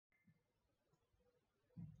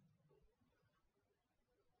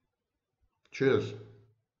Cheers.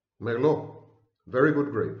 Merlot. Very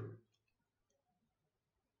good grape.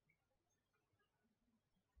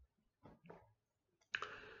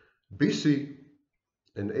 BC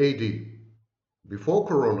and AD, before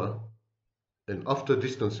Corona and after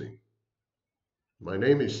distancing. My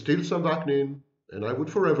name is still Sandaknin, and I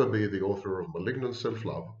would forever be the author of Malignant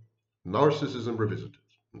Self-Love, Narcissism Revisited.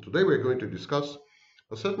 And today we're going to discuss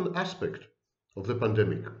a certain aspect of the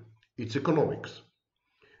pandemic, its economics,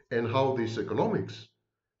 and how this economics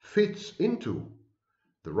fits into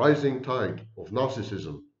the rising tide of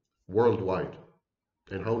narcissism worldwide,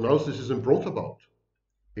 and how narcissism brought about,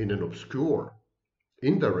 in an obscure,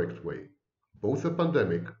 indirect way, both the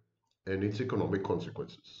pandemic and its economic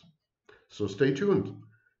consequences. So stay tuned.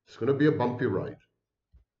 It's going to be a bumpy ride.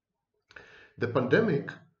 The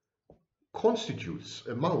pandemic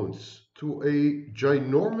amounts to a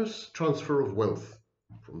ginormous transfer of wealth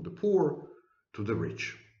from the poor to the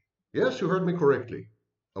rich. Yes, you heard me correctly.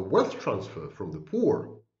 A wealth transfer from the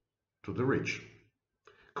poor to the rich.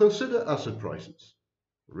 Consider asset prices,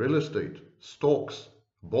 real estate, stocks,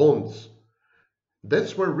 bonds.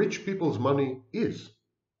 That's where rich people's money is,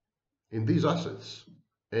 in these assets.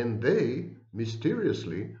 And they,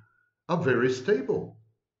 mysteriously, are very stable.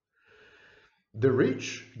 The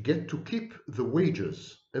rich get to keep the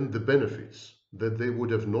wages and the benefits that they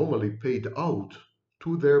would have normally paid out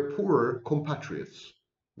to their poorer compatriots.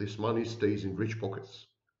 This money stays in rich pockets.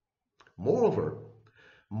 Moreover,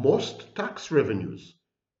 most tax revenues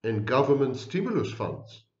and government stimulus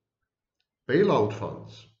funds, bailout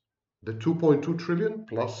funds, the 2.2 trillion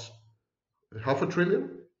plus half a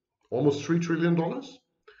trillion, almost $3 trillion,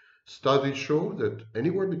 studies show that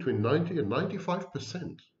anywhere between 90 and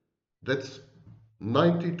 95%, that's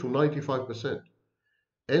 90 to 95%,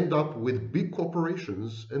 end up with big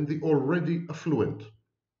corporations and the already affluent.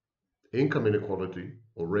 Income inequality,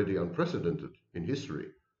 already unprecedented in history,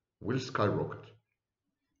 will skyrocket.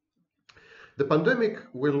 The pandemic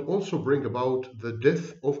will also bring about the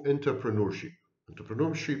death of entrepreneurship.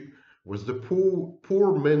 Entrepreneurship was the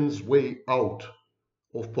poor man's way out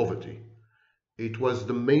of poverty. It was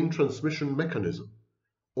the main transmission mechanism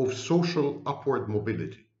of social upward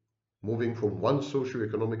mobility, moving from one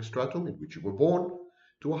socioeconomic stratum in which you were born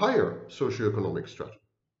to a higher socioeconomic stratum.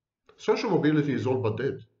 Social mobility is all but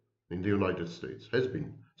dead in the United States, has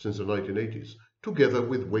been since the 1980s, together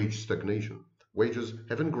with wage stagnation. Wages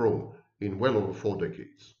haven't grown in well over 4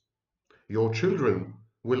 decades. Your children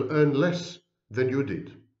will earn less than you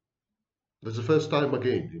did. That's the first time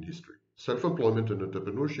again in history. Self-employment and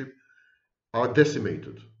entrepreneurship are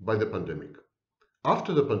decimated by the pandemic.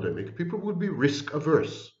 After the pandemic, people will be risk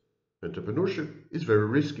averse. Entrepreneurship is very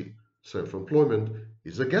risky. Self-employment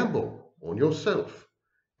is a gamble on yourself.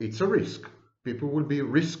 It's a risk. People will be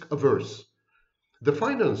risk averse. The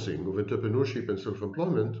financing of entrepreneurship and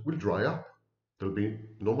self-employment will dry up. There'll be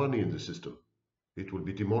no money in the system. It will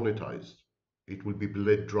be demonetized. It will be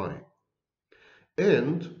bled dry.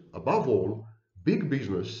 And above all, big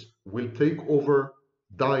business will take over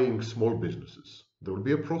dying small businesses. There will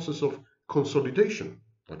be a process of consolidation,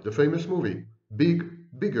 like the famous movie, Big,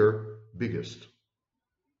 Bigger, Biggest.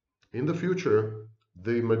 In the future,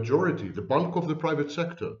 the majority, the bulk of the private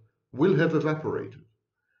sector will have evaporated.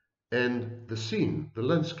 And the scene, the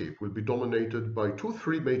landscape, will be dominated by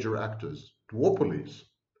 2-3 major actors, duopolies,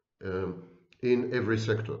 in every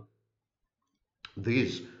sector.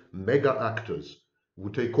 These mega actors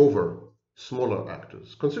will take over smaller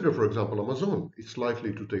actors. Consider, for example, Amazon. It's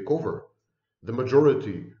likely to take over the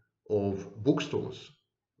majority of bookstores,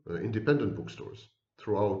 independent bookstores,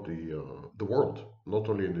 throughout the world, not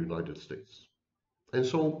only in the United States. And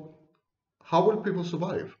so, how will people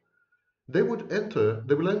survive? They will enter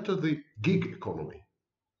the gig economy.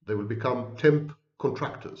 They will become temp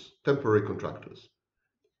contractors, temporary contractors.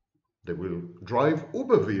 They will drive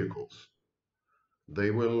Uber vehicles.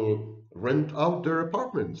 They will rent out their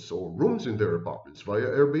apartments or rooms in their apartments via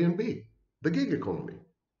Airbnb, the gig economy.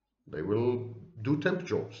 They will do temp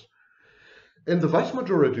jobs. And the vast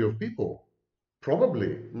majority of people,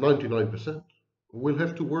 probably 99%, will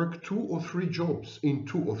have to work 2 or 3 jobs in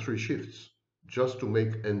 2 or 3 shifts just to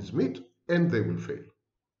make ends meet, and they will fail.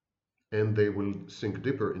 And they will sink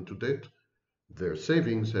deeper into debt, their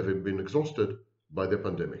savings having been exhausted by the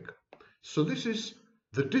pandemic. So this is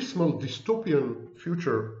the dismal dystopian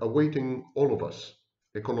future awaiting all of us,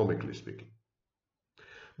 economically speaking.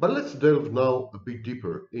 But let's delve now a bit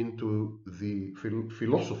deeper into the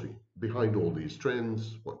philosophy behind all these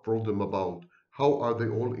trends, what brought them about, how are they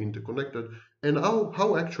all interconnected, and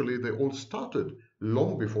how actually they all started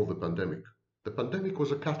long before the pandemic. The pandemic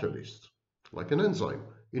was a catalyst, like an enzyme,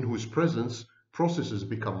 in whose presence processes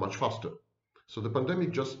become much faster. So the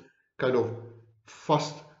pandemic just kind of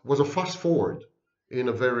was a fast forward in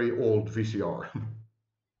a very old VCR.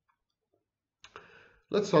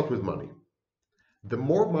 Let's start with money. The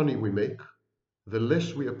more money we make, the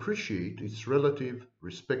less we appreciate its relative,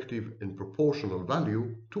 respective, and proportional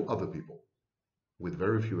value to other people. With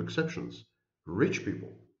very few exceptions, rich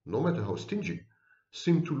people, no matter how stingy,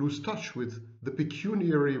 seem to lose touch with the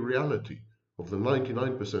pecuniary reality of the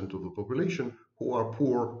 99% of the population who are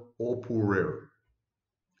poor or poorer.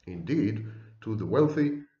 Indeed, to the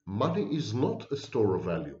wealthy, money is not a store of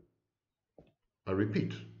value. I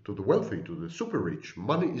repeat, to the wealthy, to the super rich,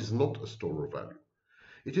 money is not a store of value.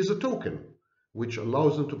 It is a token which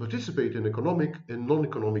allows them to participate in economic and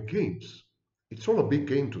non-economic games. It's all a big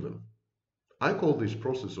game to them. I call this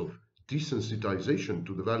process of desensitization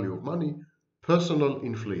to the value of money personal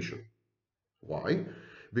inflation. Why?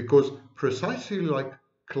 Because precisely like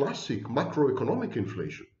classic macroeconomic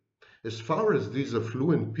inflation, as far as these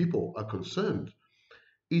affluent people are concerned,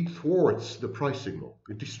 it thwarts the price signal.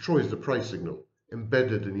 It destroys the price signal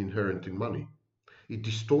embedded and inherent in money. It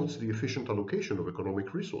distorts the efficient allocation of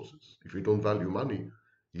economic resources. If you don't value money,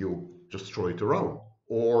 you just throw it around,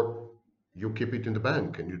 or you keep it in the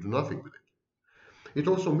bank and you do nothing with it. It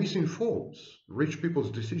also misinforms rich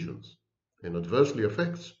people's decisions and adversely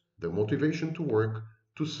affects their motivation to work,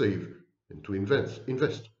 to save, and to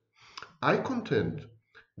invest. I contend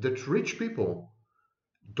that rich people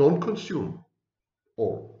don't consume,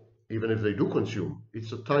 or even if they do consume,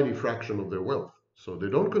 it's a tiny fraction of their wealth. So they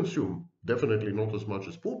don't consume, definitely not as much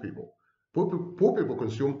as poor people. Poor people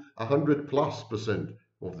consume 100+%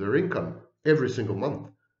 of their income every single month.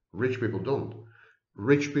 Rich people don't.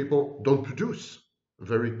 Rich people don't produce. A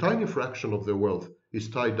very tiny fraction of their wealth is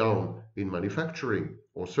tied down in manufacturing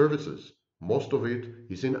or services. Most of it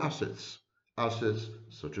is in assets. Assets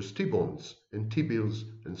such as T-bonds and T-bills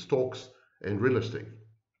and stocks and real estate.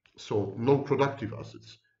 So non-productive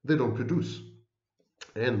assets. They don't produce.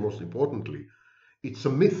 And most importantly, it's a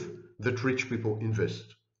myth that rich people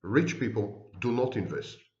invest. Rich people do not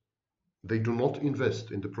invest. They do not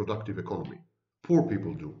invest in the productive economy. Poor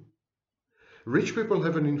people do. Rich people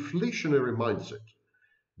have an inflationary mindset.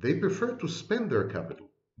 They prefer to spend their capital,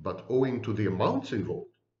 but owing to the amounts involved,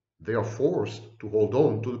 they are forced to hold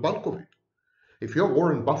on to the bulk of it. If you're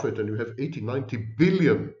Warren Buffett and you have 80, 90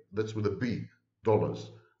 billion, that's with a B,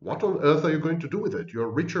 dollars, what on earth are you going to do with it? You're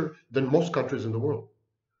richer than most countries in the world.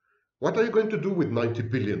 What are you going to do with 90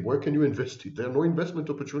 billion? Where can you invest it? There are no investment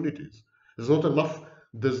opportunities. There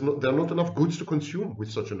are not enough goods to consume with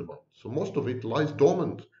such an amount. So most of it lies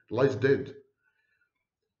dormant, lies dead.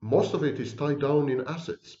 Most of it is tied down in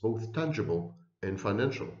assets, both tangible and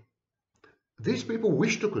financial. These people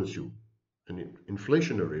wish to consume, an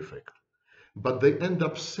inflationary effect, but they end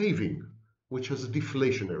up saving, which has a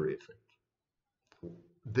deflationary effect.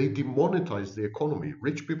 They demonetize the economy.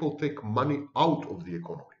 Rich people take money out of the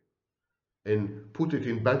economy and put it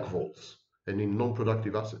in bank vaults and in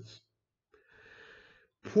non-productive assets.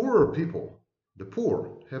 Poorer people, the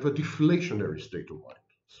poor, have a deflationary state of mind.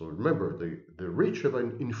 So remember, the rich have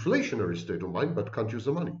an inflationary state of mind but can't use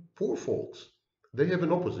the money. Poor folks, they have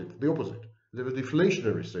the opposite. They have a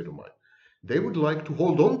deflationary state of mind. They would like to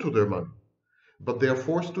hold on to their money, but they are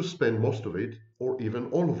forced to spend most of it or even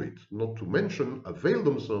all of it, not to mention avail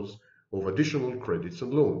themselves of additional credits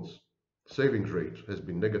and loans. Savings rate has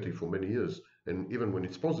been negative for many years, and even when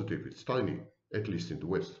it's positive, it's tiny, at least in the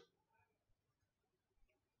West.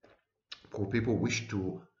 Poor people wish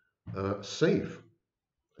to save,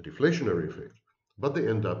 a deflationary effect, but they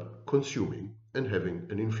end up consuming and having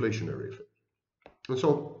an inflationary effect. And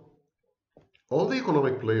so all the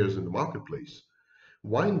economic players in the marketplace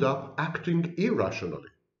wind up acting irrationally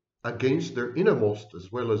against their innermost as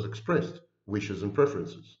well as expressed wishes and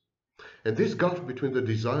preferences. And this gulf between the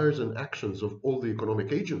desires and actions of all the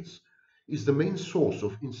economic agents is the main source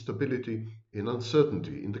of instability and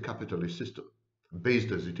uncertainty in the capitalist system,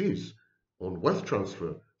 based as it is on wealth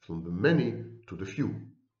transfer from the many to the few,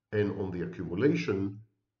 and on the accumulation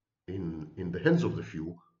in the hands of the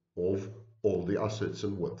few of all the assets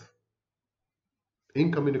and wealth.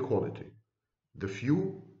 Income inequality. The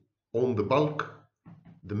few own the bulk,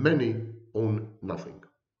 the many own nothing.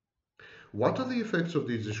 What are the effects of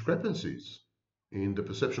these discrepancies in the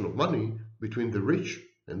perception of money between the rich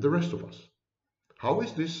and the rest of us? How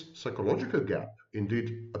is this psychological gap,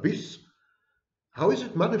 indeed abyss, how is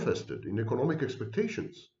it manifested in economic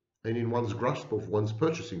expectations and in one's grasp of one's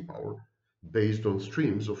purchasing power based on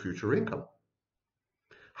streams of future income?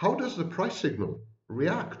 How does the price signal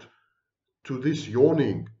react to this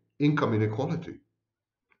yawning income inequality?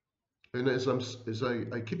 And as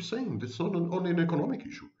I keep saying, it's not only an economic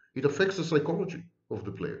issue. It affects the psychology of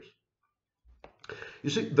the players. You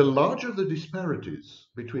see, the larger the disparities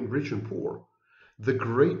between rich and poor, the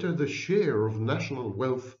greater the share of national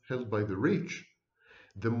wealth held by the rich,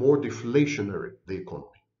 the more deflationary the economy.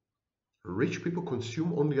 Rich people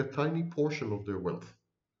consume only a tiny portion of their wealth.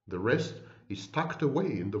 The rest is tucked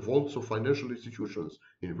away in the vaults of financial institutions,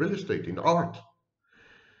 in real estate, in art.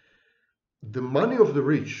 The money of the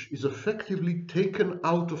rich is effectively taken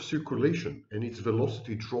out of circulation and its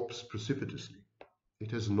velocity drops precipitously.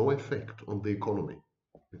 It has no effect on the economy.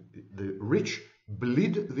 The rich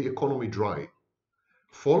bleed the economy dry.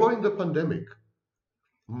 Following the pandemic,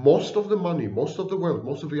 most of the money, most of the wealth,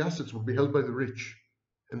 most of the assets will be held by the rich,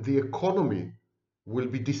 and the economy will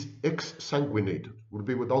be exsanguinated, will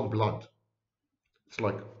be without blood. It's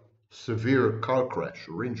like severe car crash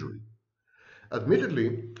or injury.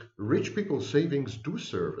 Admittedly, rich people's savings do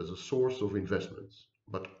serve as a source of investments,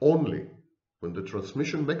 but only when the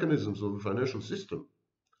transmission mechanisms of the financial system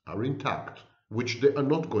are intact, which they are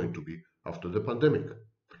not going to be after the pandemic,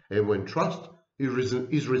 and when trust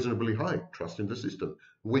is reasonably high, trust in the system,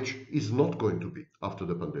 which is not going to be after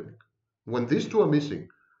the pandemic. When these two are missing,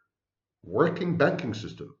 working banking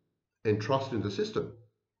system and trust in the system,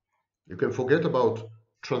 you can forget about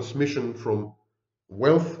transmission from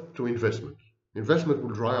wealth to investment. Investment will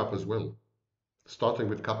dry up as well, starting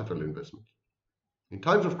with capital investment. In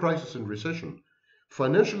times of crisis and recession,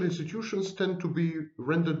 financial institutions tend to be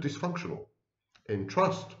rendered dysfunctional, and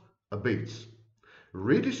trust abates.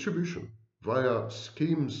 Redistribution via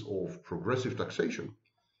schemes of progressive taxation,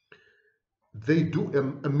 they do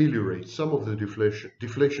ameliorate some of the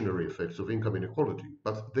deflationary effects of income inequality,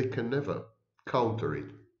 but they can never counter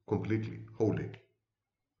it completely, wholly.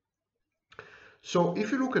 So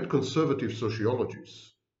if you look at conservative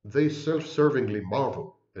sociologists, they self-servingly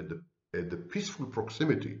marvel at the peaceful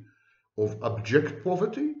proximity of abject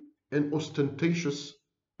poverty and ostentatious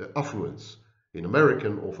affluence in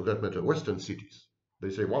American, or for that matter, Western cities. They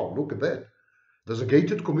say, wow, look at that. There's a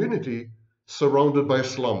gated community surrounded by a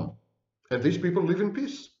slum, and these people live in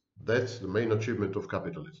peace. That's the main achievement of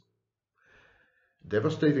capitalism.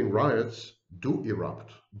 Devastating riots do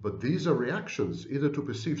erupt, but these are reactions either to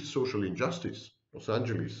perceived social injustice, Los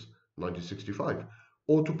Angeles, 1965,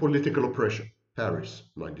 or to political oppression, Paris,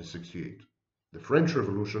 1968. The French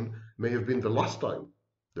Revolution may have been the last time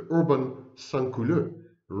the urban sans-culottes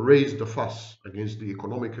raised a fuss against the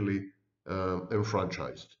economically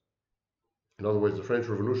enfranchised. In other words, the French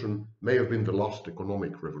Revolution may have been the last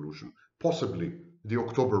economic revolution, possibly the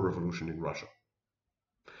October Revolution in Russia.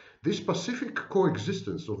 This pacific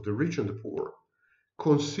coexistence of the rich and the poor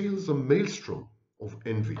conceals a maelstrom of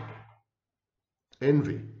envy.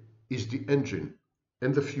 Envy is the engine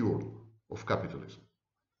and the fuel of capitalism.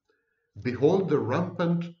 Behold the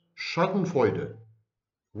rampant schadenfreude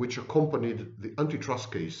which accompanied the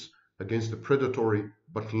antitrust case against the predatory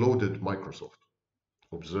but loaded Microsoft.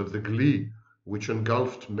 Observe the glee which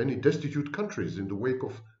engulfed many destitute countries in the wake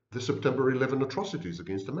of the September 11 atrocities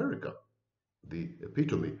against America, the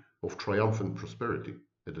epitome of triumphant prosperity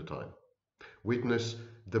at the time. Witness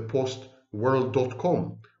the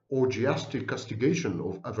post-world.com orgiastic castigation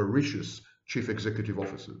of avaricious chief executive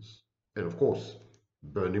officers. And of course,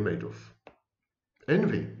 Bernie Madoff.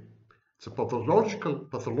 Envy. It's a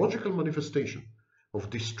pathological manifestation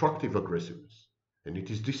of destructive aggressiveness, and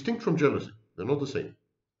it is distinct from jealousy. They're not the same.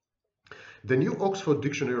 The New Oxford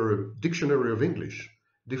Dictionary of English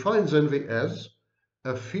defines envy as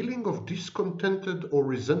a feeling of discontented or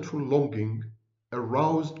resentful longing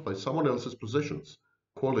aroused by someone else's possessions,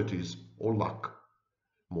 qualities, or luck.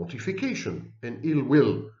 Mortification and ill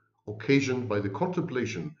will occasioned by the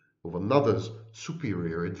contemplation of another's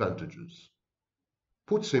superior advantages.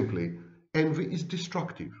 Put simply, envy is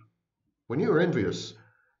destructive. When you're envious,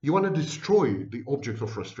 you want to destroy the object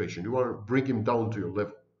of frustration. You want to bring him down to your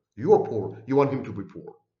level. You are poor, you want him to be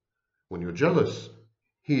poor. When you're jealous,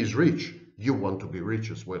 he is rich, you want to be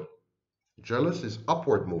rich as well. Jealous is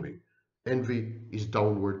upward moving, envy is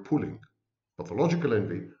downward pulling. Pathological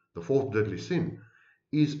envy, the fourth deadly sin,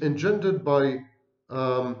 is engendered by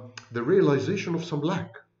the realization of some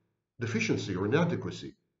lack, deficiency, or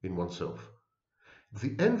inadequacy in oneself.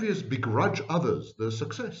 The envious begrudge others their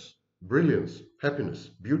success, brilliance, happiness,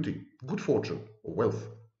 beauty, good fortune, or wealth.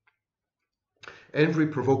 Envy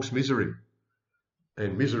provokes misery,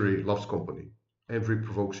 and misery loves company. Envy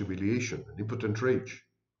provokes humiliation and impotent rage.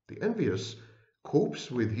 The envious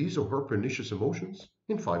copes with his or her pernicious emotions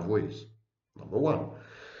in 5 ways. Number 1,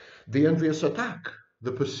 the envious attack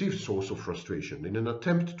the perceived source of frustration in an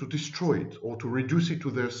attempt to destroy it or to reduce it to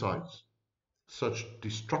their size. Such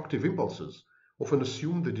destructive impulses often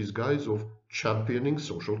assume the disguise of championing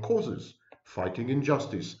social causes, fighting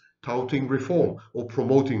injustice, touting reform, or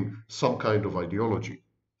promoting some kind of ideology.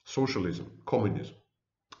 Socialism, communism.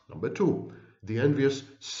 Number two, the envious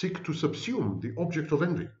seek to subsume the object of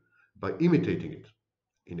envy by imitating it.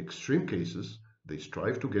 In extreme cases, they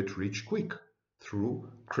strive to get rich quick through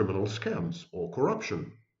criminal scams or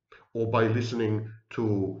corruption, or by listening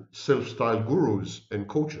to self-styled gurus and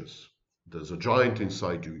coaches. There's a giant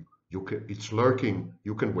inside you. It's lurking.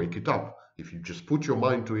 You can wake it up. If you just put your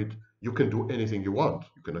mind to it, you can do anything you want.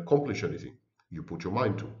 You can accomplish anything you put your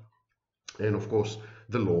mind to. And of course,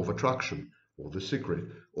 the law of attraction, or the secret,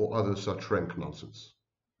 or other such rank nonsense.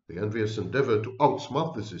 The envious endeavor to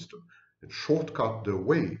outsmart the system and shortcut their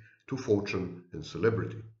way to fortune and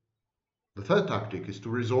celebrity. The third tactic is to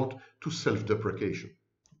resort to self-deprecation.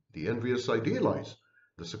 The envious idealize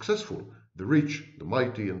the successful, the rich, the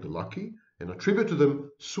mighty, and the lucky, and attribute to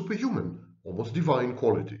them superhuman, almost divine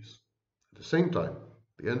qualities. At the same time,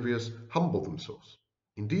 the envious humble themselves.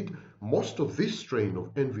 Indeed, most of this strain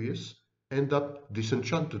of envious end up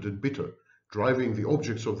disenchanted and bitter, driving the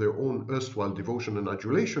objects of their own erstwhile devotion and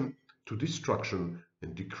adulation to destruction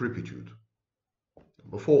and decrepitude.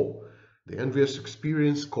 Number four, the envious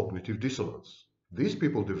experience cognitive dissonance. These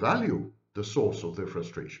people devalue the source of their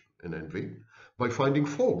frustration and envy by finding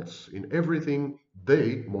faults in everything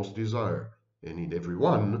they most desire and in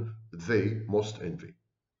everyone they most envy.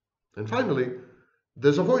 And finally,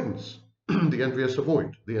 there's avoidance. The envious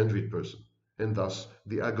avoid the envied person, and thus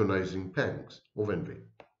the agonizing pangs of envy.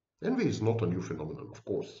 Envy is not a new phenomenon, of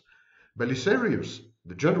course. Belisarius,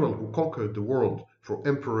 the general who conquered the world for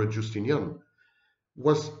Emperor Justinian,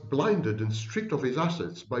 was blinded and stripped of his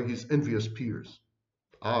assets by his envious peers.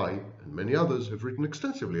 I and many others have written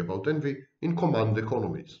extensively about envy in Command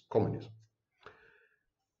Economies, communism.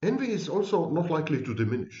 Envy is also not likely to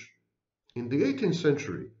diminish. In the 18th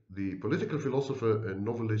century, the political philosopher and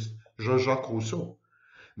novelist Jean-Jacques Rousseau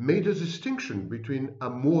made a distinction between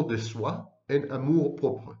amour de soi and amour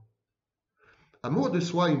propre. Amour de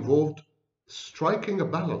soi involved striking a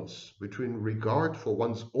balance between regard for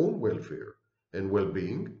one's own welfare and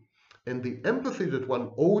well-being and the empathy that one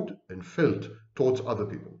owed and felt towards other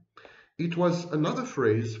people. It was another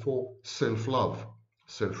phrase for self-love,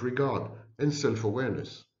 self-regard, and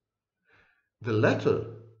self-awareness. The latter,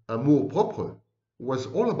 amour propre, was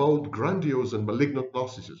all about grandiose and malignant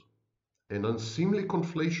narcissism, an unseemly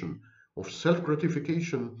conflation of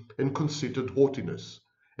self-gratification and conceited haughtiness,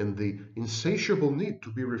 and the insatiable need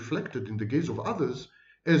to be reflected in the gaze of others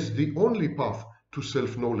as the only path to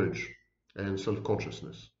self-knowledge and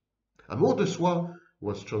self-consciousness. Amour de soi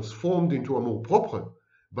was transformed into amour propre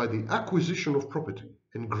by the acquisition of property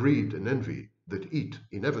and greed and envy that it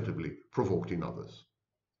inevitably provoked in others.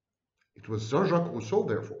 It was Jean-Jacques Rousseau,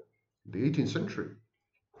 therefore, in the 18th century,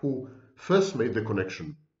 who first made the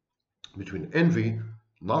connection between envy,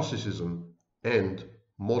 narcissism, and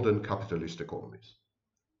modern capitalist economies.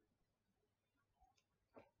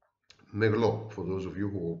 Merleau, for those of you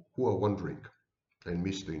who are wondering and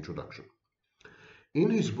missed the introduction. In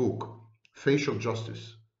his book, Facial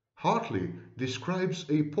Justice, Hartley describes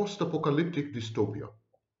a post-apocalyptic dystopia.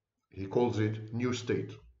 He calls it New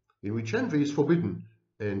State, in which envy is forbidden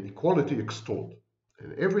and equality extolled,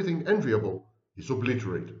 and everything enviable is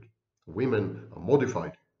obliterated. Women are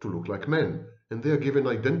modified to look like men, and they are given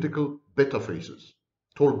identical better faces.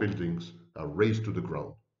 Tall buildings are razed to the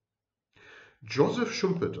ground. Joseph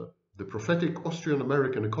Schumpeter, the prophetic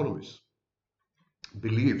Austrian-American economist,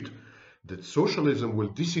 believed that socialism will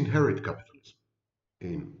disinherit capitalism.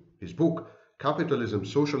 In his book, Capitalism,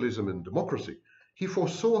 Socialism, and Democracy, he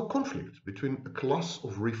foresaw a conflict between a class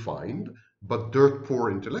of refined but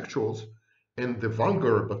dirt-poor intellectuals and the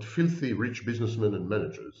vulgar but filthy rich businessmen and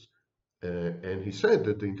managers. And he said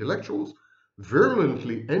that the intellectuals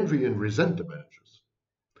virulently envy and resent the managers.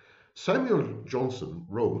 Samuel Johnson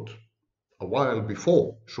wrote, a while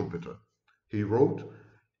before Schumpeter, he wrote,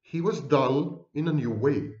 he was dull in a new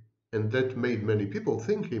way, and that made many people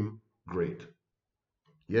think him great.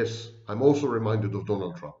 Yes, I'm also reminded of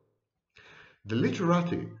Donald Trump. The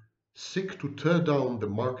literati seek to tear down the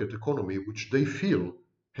market economy which they feel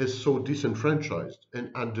has so disenfranchised and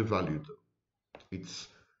undervalued them. It's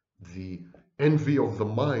the envy of the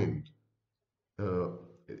mind.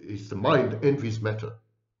 It's the mind envies matter.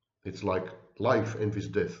 It's like life envies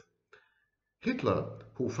death. Hitler,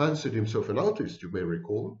 who fancied himself an artist, you may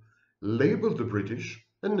recall, labeled the British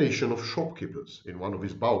a nation of shopkeepers in one of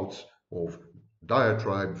his bouts of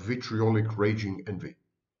diatribe, vitriolic, raging envy.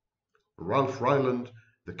 Ralph Ryland,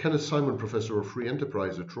 the Kenneth Simon Professor of Free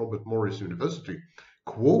Enterprise at Robert Morris University,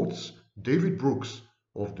 quotes David Brooks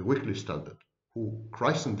of the Weekly Standard. who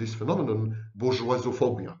christened this phenomenon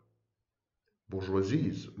bourgeoisophobia. Bourgeoisie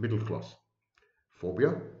is middle class.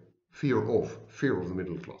 Phobia, fear of the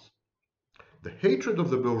middle class. The hatred of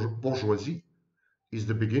the bourgeoisie is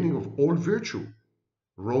the beginning of all virtue,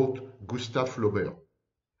 wrote Gustave Flaubert.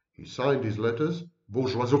 He signed his letters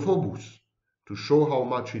bourgeoisophobus to show how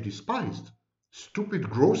much he despised stupid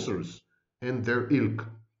grocers and their ilk.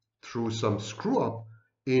 Through some screw-up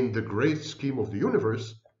in the great scheme of the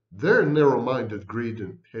universe, their narrow-minded greed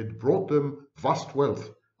had brought them vast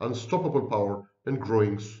wealth, unstoppable power, and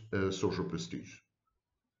growing social prestige.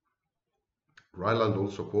 Ryland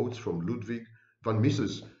also quotes from Ludwig van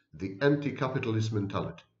Misse's The Anti-Capitalist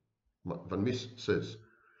Mentality. Van Mises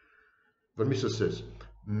says,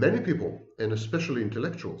 many people, and especially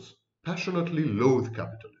intellectuals, passionately loathe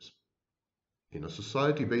capitalism. In a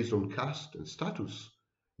society based on caste and status,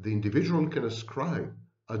 the individual can ascribe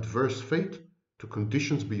adverse fate to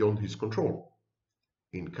conditions beyond his control.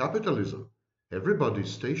 In capitalism, everybody's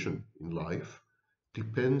station in life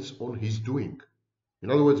depends on his doing. In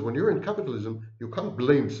other words, when you're in capitalism, you can't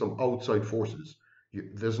blame some outside forces.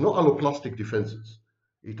 There's no alloplastic defenses.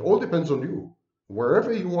 It all depends on you.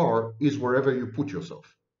 Wherever you are is wherever you put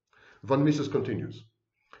yourself. Van Mises continues,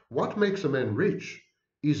 what makes a man rich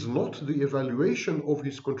is not the evaluation of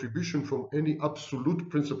his contribution from any absolute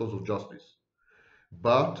principles of justice,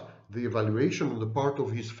 but the evaluation on the part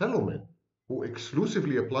of his fellow men who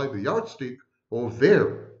exclusively apply the yardstick of their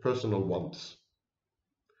personal wants.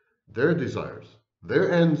 Their desires,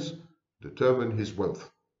 their ends determine his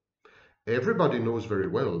wealth. Everybody knows very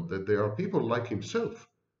well that there are people like himself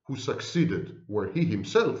who succeeded where he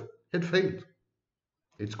himself had failed.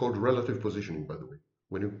 It's called relative positioning, by the way,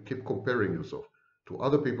 when you keep comparing yourself to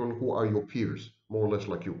other people who are your peers, more or less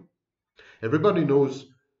like you. Everybody knows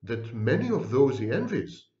that many of those he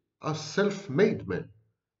envies are self-made men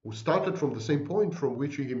who started from the same point from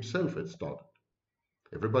which he himself had started.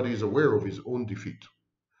 Everybody is aware of his own defeat.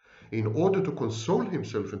 In order to console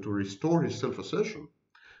himself and to restore his self-assertion,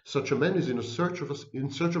 such a man is in search of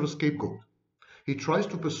a scapegoat. He tries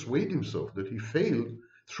to persuade himself that he failed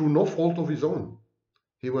through no fault of his own.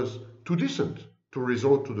 He was too decent to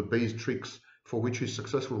resort to the base tricks for which his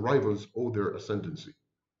successful rivals owe their ascendancy.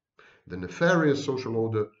 The nefarious social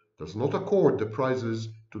order does not accord the prizes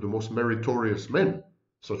to the most meritorious men,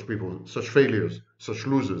 such people, such failures, such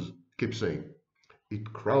losers keep saying.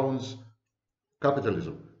 It crowns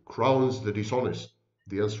capitalism, crowns the dishonest,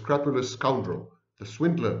 the unscrupulous scoundrel, the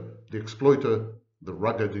swindler, the exploiter, the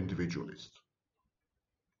rugged individualist.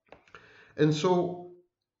 And so,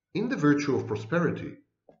 in The Virtue of Prosperity,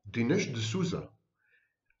 Dinesh D'Souza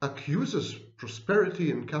accuses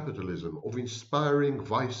prosperity and capitalism of inspiring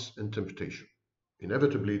vice and temptation.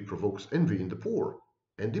 Inevitably, it provokes envy in the poor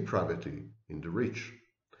and depravity in the rich.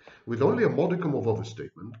 With only a modicum of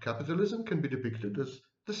overstatement, capitalism can be depicted as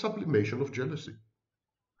the sublimation of jealousy,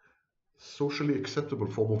 socially acceptable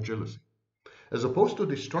form of jealousy. As opposed to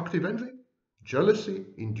destructive envy, jealousy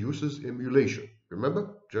induces emulation.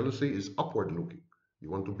 Remember, jealousy is upward looking. You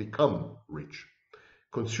want to become rich.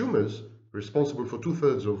 Consumers, responsible for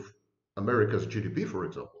 2/3 of America's GDP, for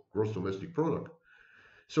example, gross domestic product.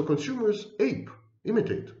 So consumers ape,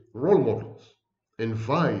 imitate role models, and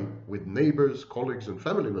vie with neighbors, colleagues, and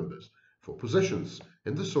family members for possessions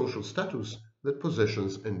and the social status that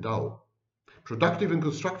possessions endow. Productive and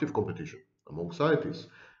constructive competition among scientists,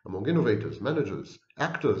 among innovators, managers,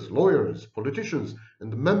 actors, lawyers, politicians,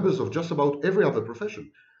 and the members of just about every other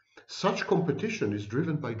profession. Such competition is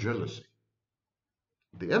driven by jealousy.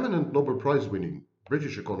 The eminent Nobel Prize-winning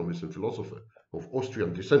British economist and philosopher of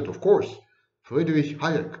Austrian descent, of course, Friedrich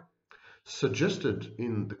Hayek, suggested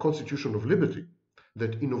in The Constitution of Liberty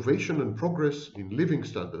that innovation and progress in living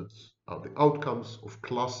standards are the outcomes of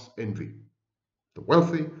class envy. The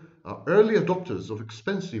wealthy are early adopters of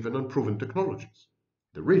expensive and unproven technologies.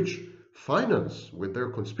 The rich finance with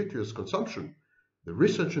their conspicuous consumption the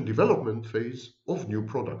research and development phase of new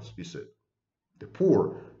products, he said. The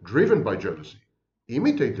poor, driven by jealousy,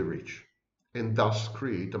 imitate the rich and thus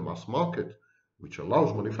create a mass market which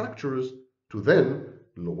allows manufacturers to then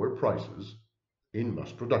lower prices in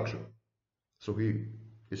mass production. So he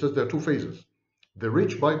says there are two phases. The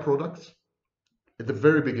rich buy products at the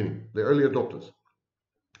very beginning, the early adopters.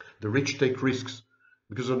 The rich take risks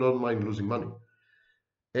because they don't mind losing money.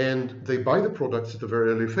 And they buy the products at a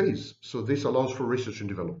very early phase. So this allows for research and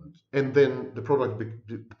development. And then the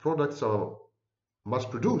products are mass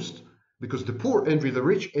produced because the poor envy the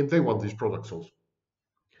rich and they want these products also.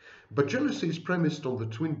 But jealousy is premised on the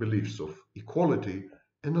twin beliefs of equality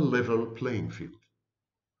and a level playing field.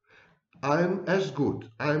 I am as good,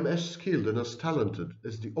 I am as skilled and as talented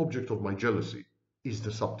as the object of my jealousy, is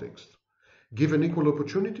the subtext. Given equal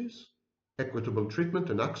opportunities, equitable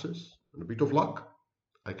treatment and access, and a bit of luck,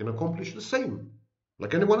 I can accomplish the same,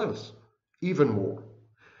 like anyone else, even more.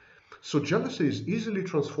 So jealousy is easily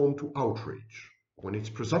transformed to outrage when its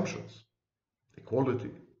presumptions,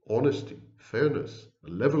 equality, honesty, fairness, a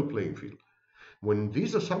level playing field, when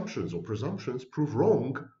these assumptions or presumptions prove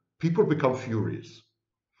wrong, people become furious.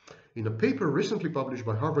 In a paper recently published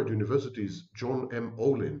by Harvard University's John M.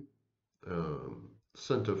 Olin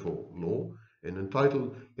Center for Law and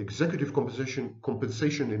entitled Executive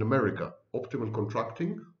Compensation in America, Optimal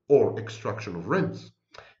Contracting or Extraction of Rents.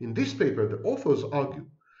 In this paper, the authors argue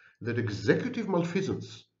that executive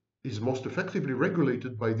malfeasance is most effectively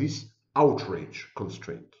regulated by this outrage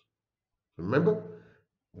constraint. Remember,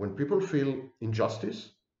 when people feel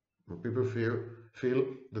injustice, when people feel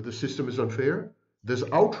that the system is unfair, there's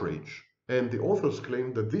outrage. And the authors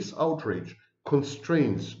claim that this outrage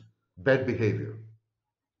constrains bad behavior.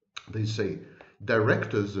 They say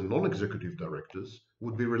directors and non-executive directors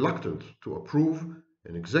would be reluctant to approve,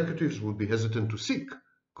 and executives would be hesitant to seek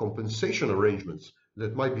compensation arrangements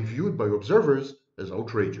that might be viewed by observers as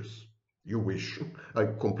outrageous. You wish. I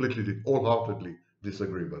completely, wholeheartedly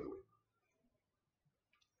disagree, by the way.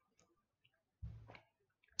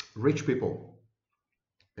 Rich people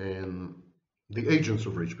and the agents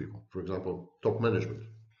of rich people, for example, top management,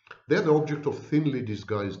 they're the object of thinly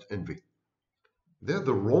disguised envy. They're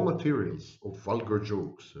the raw materials of vulgar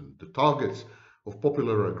jokes and the targets of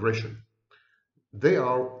popular aggression. They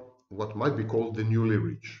are what might be called the newly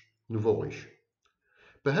rich, nouveau riche.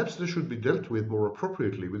 Perhaps they should be dealt with more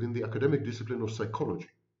appropriately within the academic discipline of psychology.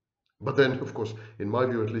 But then, of course, in my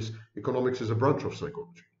view at least, economics is a branch of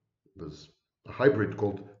psychology. There's a hybrid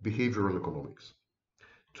called behavioral economics.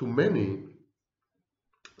 To many,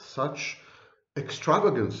 such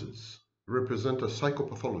extravagances represent a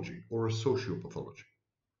psychopathology or a sociopathology.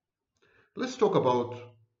 Let's talk about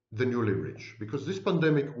the newly rich, because this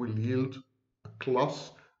pandemic will yield a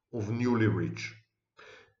class of newly rich.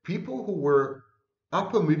 People who were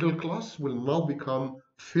upper middle class will now become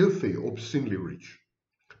filthy, obscenely rich.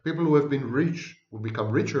 People who have been rich will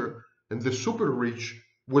become richer, and the super rich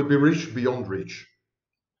will be rich beyond rich.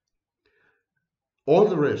 All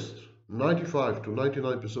the rest, 95 to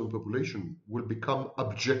 99% of the population, will become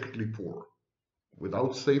abjectly poor,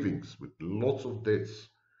 without savings, with lots of debts,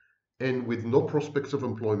 and with no prospects of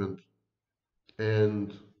employment,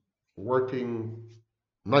 and working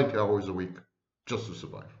 90 hours a week just to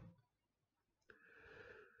survive.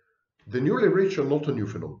 The newly rich are not a new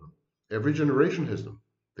phenomenon. Every generation has them.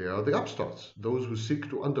 They are the upstarts, those who seek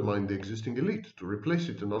to undermine the existing elite, to replace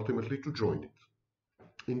it, and ultimately to join it.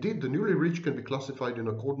 Indeed, the newly rich can be classified in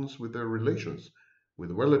accordance with their relations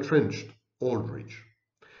with well-entrenched old rich.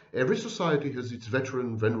 Every society has its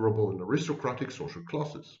veteran, venerable, and aristocratic social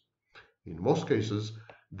classes. In most cases,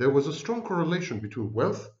 there was a strong correlation between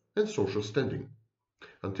wealth and social standing.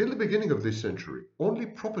 Until the beginning of this century, only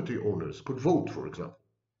property owners could vote, for example,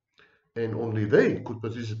 and only they could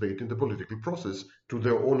participate in the political process to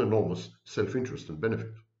their own enormous self-interest and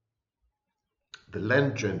benefit. The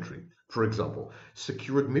land gentry, for example,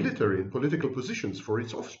 secured military and political positions for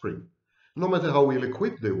its offspring, no matter how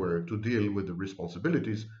ill-equipped they were to deal with the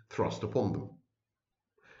responsibilities thrust upon them.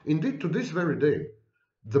 Indeed, to this very day,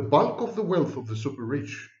 the bulk of the wealth of the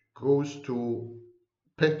super-rich goes to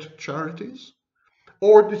pet charities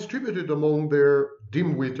or distributed among their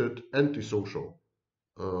dim-witted, antisocial,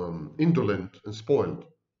 indolent, and spoiled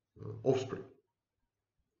offspring.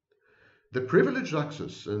 The privileged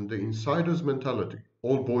access and the insider's mentality,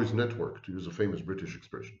 old boys network, to use a famous British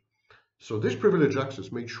expression. So this privileged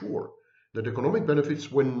access made sure that economic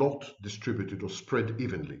benefits were not distributed or spread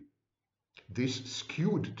evenly. This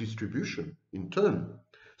skewed distribution, in turn,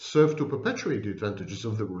 served to perpetuate the advantages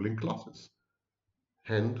of the ruling classes.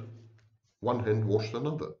 One hand washed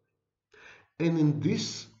another. And in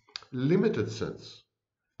this limited sense,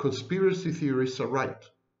 conspiracy theorists are right.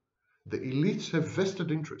 The elites have vested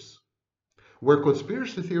interests. Where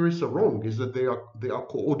conspiracy theorists are wrong is that they are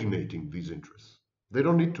coordinating these interests. They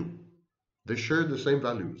don't need to. They share the same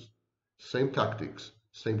values, same tactics,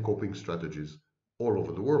 same coping strategies all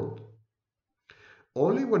over the world.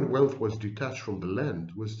 Only when wealth was detached from the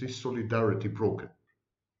land was this solidarity broken.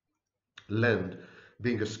 Land,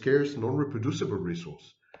 being a scarce, non-reproducible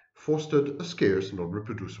resource, fostered a scarce,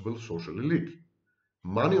 non-reproducible social elite.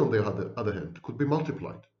 Money, on the other hand, could be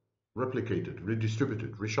multiplied, replicated,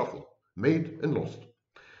 redistributed, reshuffled, made and lost.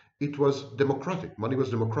 It was democratic. Money was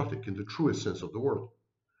democratic in the truest sense of the word.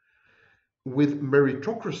 With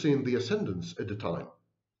meritocracy in the ascendance at the time,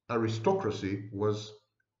 aristocracy was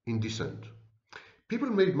in descent. People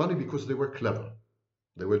made money because they were clever,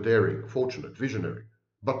 they were daring, fortunate, visionary,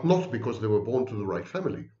 but not because they were born to the right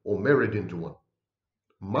family or married into one.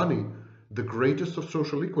 Money, the greatest of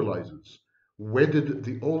social equalizers, wedded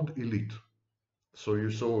the old elite. So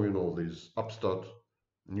you saw, these upstart,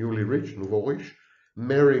 newly rich, nouveau riche,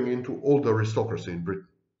 marrying into old aristocracy in Britain.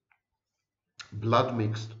 Blood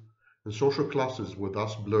mixed, and social classes were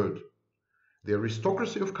thus blurred. The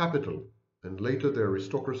aristocracy of capital, and later the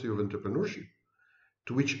aristocracy of entrepreneurship,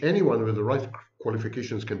 to which anyone with the right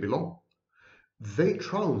qualifications can belong, they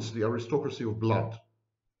trounced the aristocracy of blood,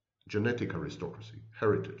 genetic aristocracy,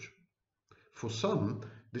 heritage. For some,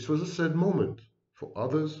 this was a sad moment. For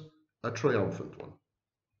others, a triumphant one.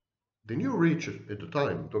 The new rich at the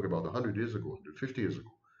time, talk about 100 years ago, 150 years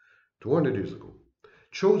ago, 200 years ago,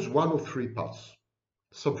 chose one of three paths: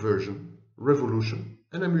 subversion, revolution,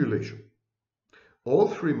 and emulation. All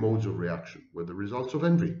three modes of reaction were the results of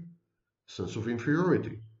envy, sense of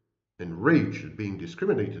inferiority, and rage at being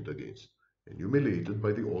discriminated against and humiliated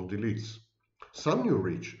by the old elites. Some new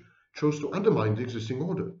rich chose to undermine the existing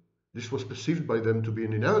order. This was perceived by them to be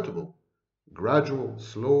an inevitable, gradual,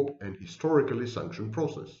 slow, and historically sanctioned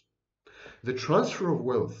process. The transfer of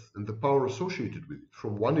wealth and the power associated with it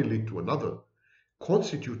from one elite to another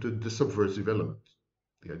constituted the subversive element.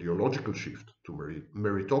 The ideological shift to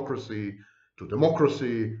meritocracy, to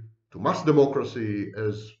democracy, to mass democracy,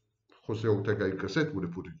 as Jose Ortega y Gasset would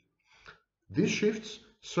have put it. These shifts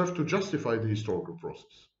serve to justify the historical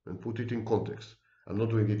process and put it in context. I'm not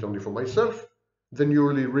doing it only for myself. The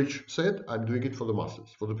newly rich said, I'm doing it for the masses,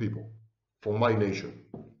 for the people, for my nation.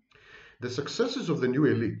 The successes of the new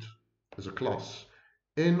elite as a class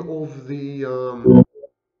and of the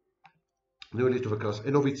new elite of a class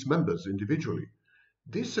and of its members individually,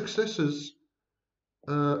 these successes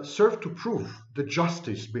serve to prove the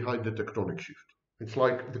justice behind the tectonic shift. It's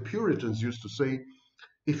like the Puritans used to say,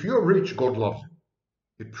 if you're rich, God loves you.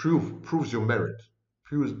 It proves your merit,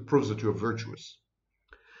 proves that you're virtuous.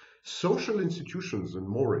 Social institutions and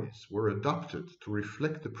mores were adapted to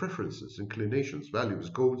reflect the preferences, inclinations, values,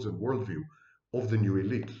 goals, and worldview of the new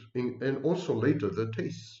elite, and also later their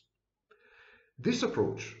tastes. This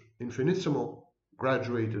approach, infinitesimal,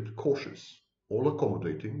 graduated, cautious, all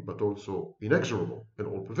accommodating, but also inexorable and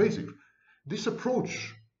all pervasive, this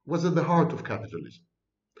approach was at the heart of capitalism.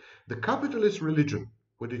 The capitalist religion,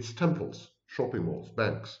 with its temples, shopping malls,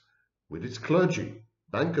 banks, with its clergy,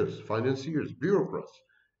 bankers, financiers, bureaucrats,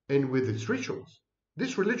 and with its rituals,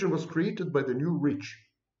 this religion was created by the new rich.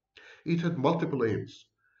 It had multiple aims: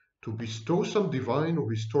 to bestow some divine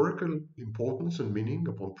or historical importance and meaning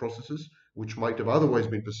upon processes which might have otherwise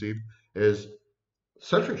been perceived as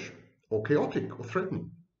selfish or chaotic or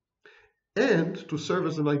threatening, and to serve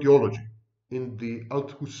as an ideology in the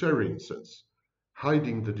Althusserien sense,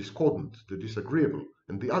 hiding the discordant, the disagreeable,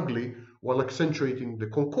 and the ugly, while accentuating the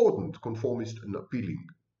concordant, conformist, and appealing,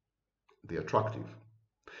 the attractive.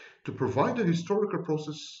 To provide a historical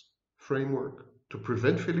process framework, to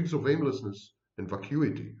prevent feelings of aimlessness and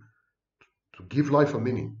vacuity, to give life a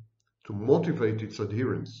meaning, to motivate its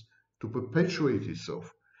adherents, to perpetuate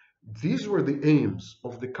itself. These were the aims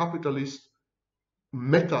of the capitalist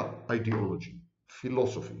meta-ideology,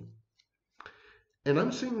 philosophy. And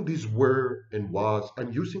I'm saying these were and was,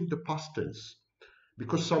 I'm using the past tense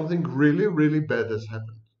because something really, really bad has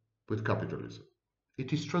happened with capitalism.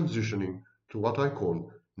 It is transitioning to what I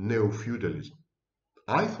call neo-feudalism.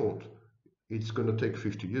 I thought it's going to take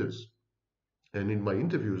 50 years. And in my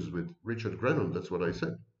interviews with Richard Grennan, that's what I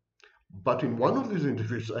said. But in one of these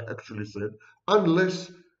interviews, I actually said,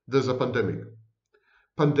 unless there's a pandemic.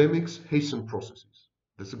 Pandemics hasten processes.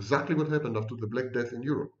 That's exactly what happened after the Black Death in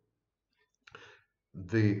Europe.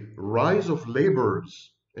 The rise of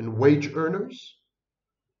laborers and wage earners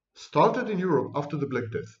started in Europe after the Black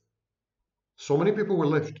Death. So many people were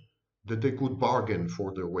left that they could bargain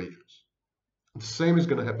for their wages. The same is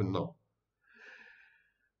going to happen now.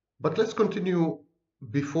 But let's continue,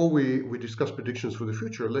 before we discuss predictions for the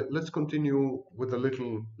future, let's continue with a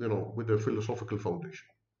little, with the philosophical foundation.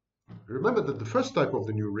 Remember that the first type of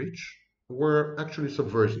the new rich were actually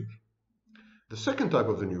subversive. The second type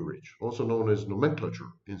of the new rich, also known as nomenclature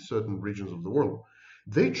in certain regions of the world,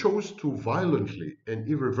 they chose to violently and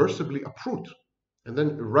irreversibly uproot and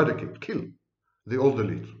then eradicate, kill the old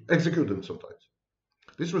elite, execute them sometimes.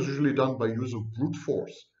 This was usually done by use of brute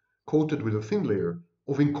force, coated with a thin layer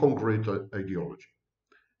of incongruent ideology.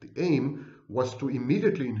 The aim was to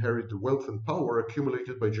immediately inherit the wealth and power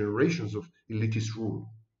accumulated by generations of elitist rule.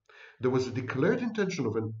 There was a declared intention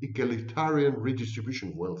of an egalitarian redistribution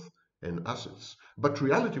of wealth and assets, but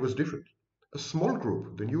reality was different. A small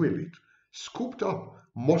group, the new elite, scooped up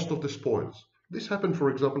most of the spoils. This happened, for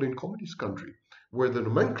example, in communist country, where the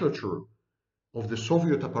nomenclature of the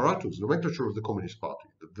Soviet apparatus, nomenclature of the Communist Party,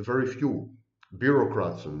 the very few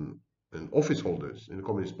bureaucrats and office holders in the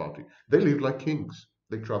Communist Party, they lived like kings.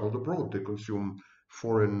 They traveled abroad, they consumed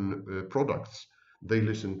foreign products, they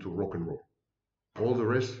listened to rock and roll. All the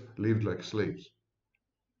rest lived like slaves.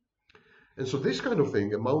 And so this kind of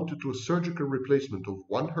thing amounted to a surgical replacement of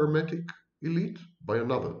one hermetic elite by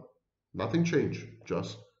another. Nothing changed,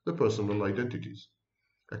 just the personal identities.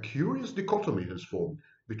 A curious dichotomy has formed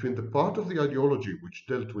between the part of the ideology which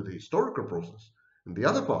dealt with the historical process and the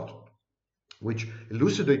other part, which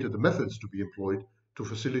elucidated the methods to be employed to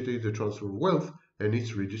facilitate the transfer of wealth and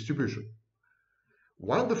its redistribution.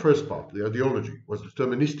 While the first part, the ideology, was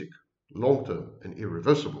deterministic, long-term, and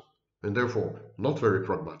irreversible, and therefore not very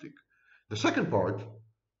pragmatic, the second part,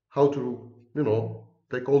 how to,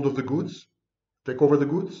 take hold of the goods, take over the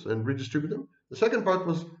goods and redistribute them, the second part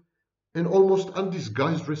was an almost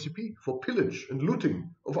undisguised recipe for pillage and looting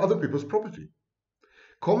of other people's property.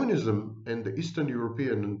 Communism and the Eastern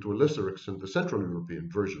European, and to a lesser extent the Central European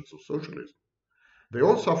versions of socialism, they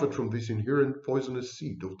all suffered from this inherent poisonous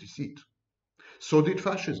seed of deceit. So did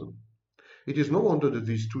fascism. It is no wonder that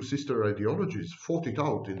these two sister ideologies fought it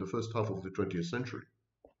out in the first half of the 20th century.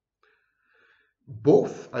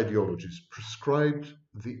 Both ideologies prescribed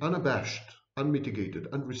the unabashed, unmitigated,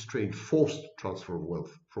 unrestrained, forced transfer of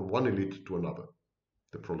wealth from one elite to another.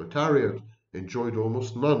 The proletariat enjoyed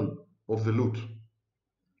almost none of the loot.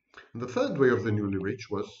 And the third way of the newly rich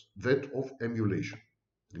was that of emulation.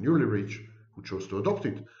 The newly rich, who chose to adopt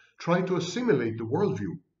it, tried to assimilate the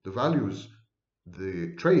worldview, the values,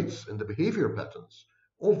 the traits, and the behavior patterns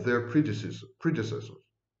of their predecessors.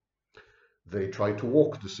 They tried to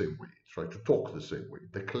walk the same way, tried to talk the same way.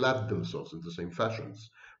 They clad themselves in the same fashions,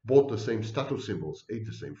 bought the same status symbols, ate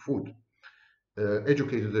the same food,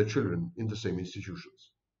 educated their children in the same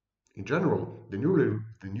institutions. In general, the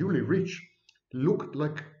newly rich looked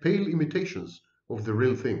like pale imitations of the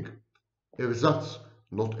real thing. Ersatz,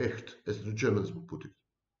 not echt, as the Germans would put it.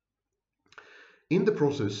 In the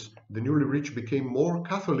process, the newly rich became more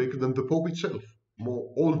Catholic than the Pope itself,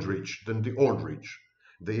 more old rich than the old rich.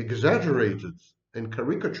 They exaggerated and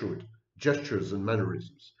caricatured gestures and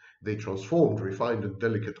mannerisms. They transformed refined and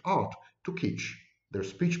delicate art to kitsch. Their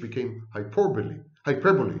speech became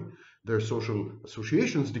hyperbole, their social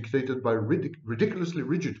associations dictated by ridiculously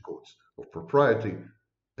rigid codes of propriety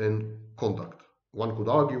and conduct. One could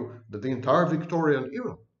argue that the entire Victorian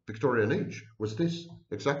age, was this,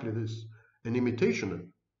 exactly this, an imitation,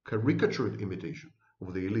 a caricatured imitation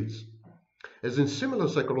of the elites. As in similar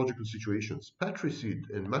psychological situations, patricide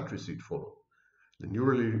and matricide follow. The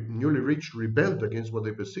newly rich rebelled against what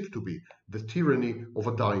they perceived to be the tyranny of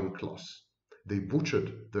a dying class. They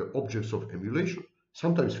butchered their objects of emulation,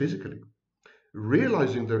 sometimes physically.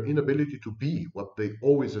 Realizing their inability to be what they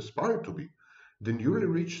always aspired to be, the newly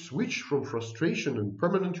rich switched from frustration and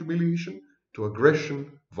permanent humiliation to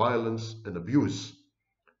aggression, violence, and abuse.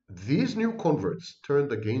 These new converts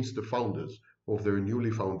turned against the founders of their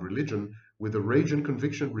newly found religion with a rage and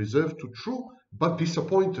conviction reserved to true but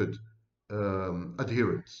disappointed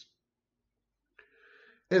adherents.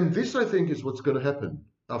 And this, I think, is what's going to happen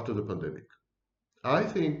after the pandemic. I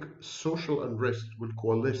think social unrest will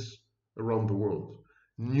coalesce around the world.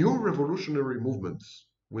 New revolutionary movements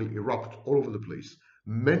will erupt all over the place.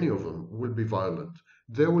 Many of them will be violent.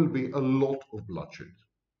 There will be a lot of bloodshed.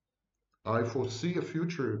 I foresee a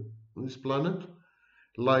future on this planet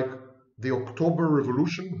like the October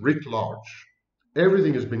Revolution writ large.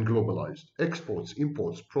 Everything has been globalized. Exports,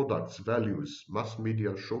 imports, products, values, mass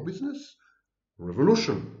media, show business.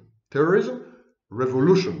 Revolution. Terrorism.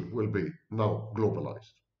 Revolution will be now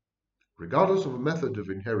globalized. Regardless of the method of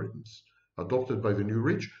inheritance adopted by the new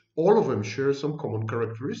rich, all of them share some common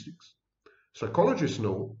characteristics. Psychologists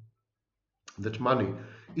know that money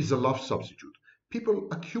is a love substitute. People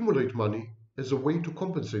accumulate money as a way to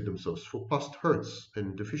compensate themselves for past hurts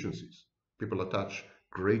and deficiencies. People attach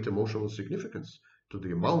great emotional significance to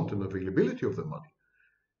the amount and availability of their money.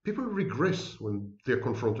 People regress when they're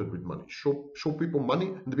confronted with money. Show people money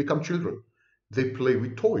and they become children. They play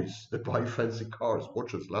with toys. They buy fancy cars,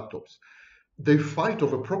 watches, laptops. They fight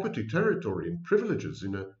over property, territory, and privileges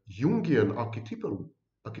in a Jungian archetypal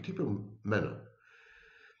manner.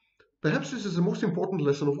 Perhaps this is the most important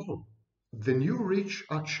lesson of all. The new rich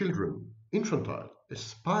are children, infantile,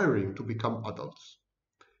 aspiring to become adults.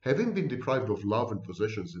 Having been deprived of love and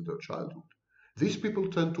possessions in their childhood, these people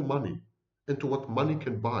turn to money and to what money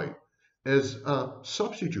can buy as a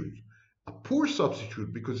substitute, A poor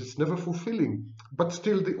substitute because it's never fulfilling, but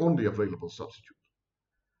still the only available substitute.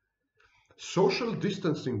 Social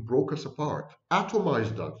distancing broke us apart,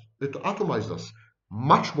 it atomized us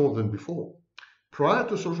much more than before. Prior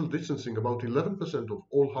to social distancing, about 11% of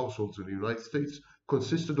all households in the United States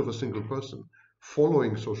consisted of a single person.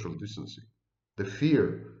 Following social distancing, the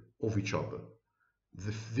fear of each other,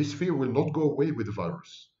 this fear will not go away with the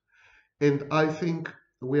virus. And I think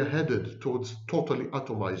we are headed towards totally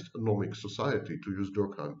atomized anomic society, to use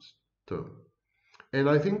Durkheim's term. And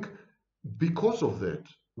I think because of that,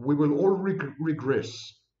 we will all regress.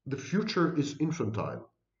 The future is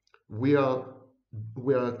infantile. We are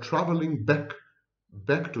traveling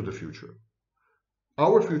back to the future.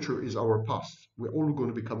 Our future is our past. We're all going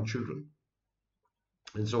to become children.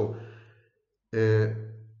 And so, uh,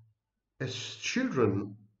 as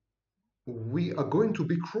children, we are going to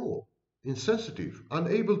be cruel, insensitive,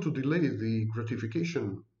 unable to delay the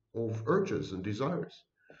gratification of urges and desires.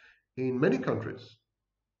 In many countries,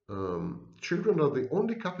 children are the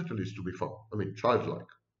only capitalists to be found. I mean,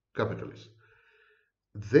 childlike capitalists.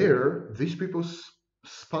 There, these people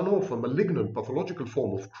spun off a malignant, pathological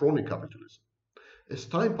form of crony capitalism. As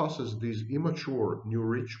time passes, these immature new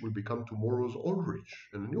rich will become tomorrow's old rich,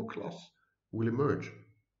 and a new class will emerge,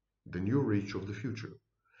 the new rich of the future.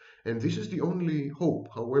 And this is the only hope,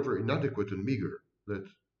 however inadequate and meager, that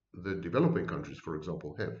the developing countries, for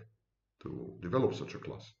example, have to develop such a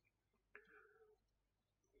class.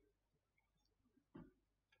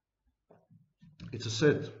 It's a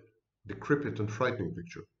sad, decrepit, and frightening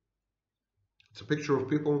picture. It's a picture of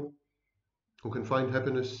people who can find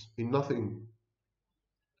happiness in nothing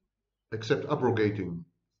except abrogating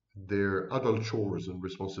their adult chores and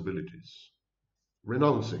responsibilities,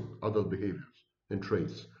 renouncing adult behaviors and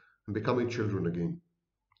traits, and becoming children again.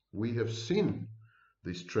 We have seen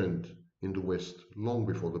this trend in the West long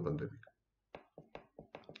before the pandemic.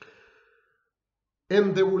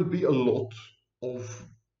 And there will be a lot of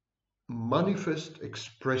manifest,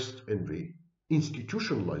 expressed envy,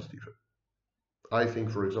 institutionalized even. I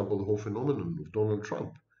think, for example, the whole phenomenon of Donald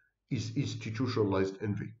Trump is institutionalized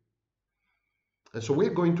envy. And so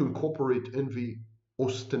we're going to incorporate envy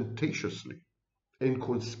ostentatiously and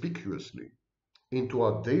conspicuously into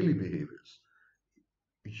our daily behaviors,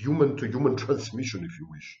 human to human transmission, if you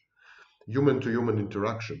wish, human to human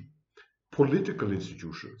interaction, political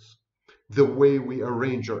institutions, the way we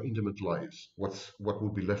arrange our intimate lives, what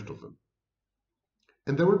will be left of them.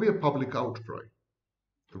 And there will be a public outcry.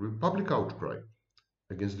 There will be a public outcry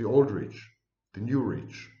against the old rich, the new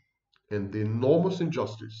rich, and the enormous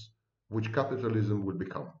injustice which capitalism will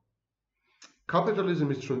become.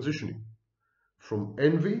 Capitalism is transitioning from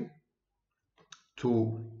envy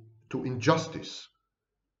to injustice,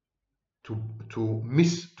 to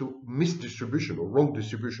misdistribution or wrong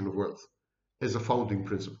distribution of wealth as a founding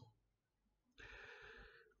principle.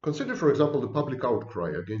 Consider, for example, the public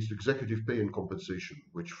outcry against executive pay and compensation,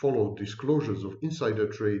 which followed disclosures of insider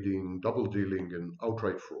trading, double dealing, and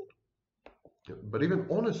outright fraud. But even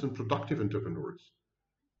honest and productive entrepreneurs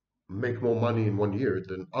make more money in 1 year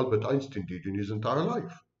than Albert Einstein did in his entire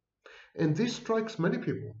life. And this strikes many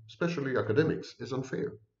people, especially academics, as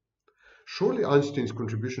unfair. Surely Einstein's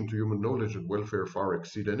contribution to human knowledge and welfare far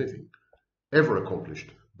exceed anything ever accomplished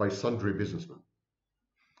by sundry businessmen.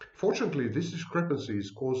 Fortunately, this discrepancy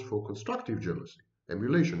is cause for constructive jealousy,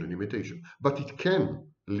 emulation, and imitation, but it can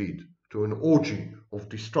lead to an orgy of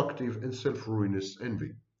destructive and self-ruinous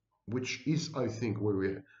envy, which is, I think,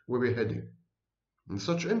 where we're heading. And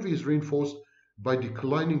such envy is reinforced by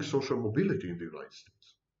declining social mobility in the United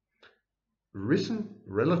States.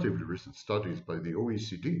 Relatively recent studies by the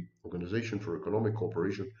OECD, Organization for Economic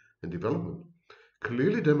Cooperation and Development,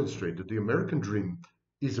 clearly demonstrate that the American dream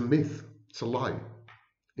is a myth, it's a lie.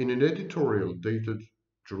 In an editorial dated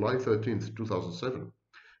July 13th, 2007,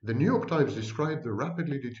 the New York Times described the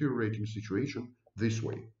rapidly deteriorating situation this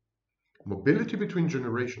way. Mobility between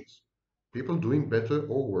generations, people doing better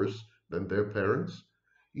or worse than their parents,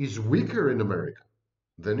 is weaker in America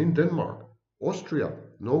than in Denmark, Austria,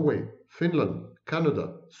 Norway, Finland,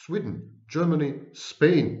 Canada, Sweden, Germany,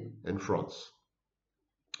 Spain, and France.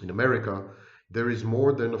 In America, there is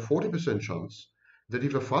more than a 40% chance that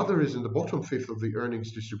if a father is in the bottom fifth of the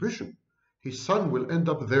earnings distribution, his son will end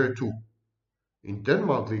up there too. In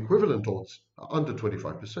Denmark, the equivalent odds are under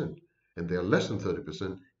 25%, and they are less than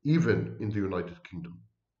 30% even in the United Kingdom.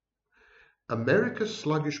 America's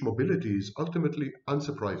sluggish mobility is ultimately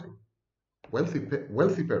unsurprising.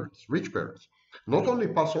 Wealthy parents, rich parents, not only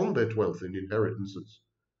pass on that wealth in inheritances,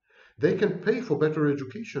 they can pay for better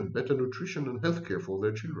education, better nutrition, and healthcare for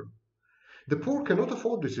their children. The poor cannot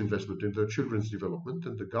afford this investment in their children's development,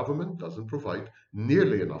 and the government doesn't provide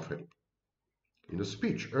nearly enough help. In a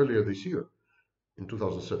speech earlier this year, in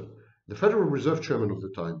 2007, the Federal Reserve Chairman of the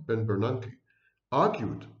time, Ben Bernanke,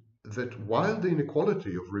 argued that while the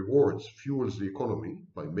inequality of rewards fuels the economy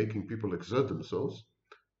by making people exert themselves,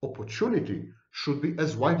 opportunity should be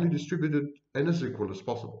as widely distributed and as equal as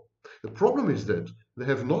possible. The problem is that the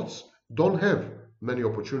have-nots don't have many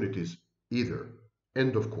opportunities either.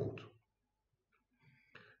 End of quote.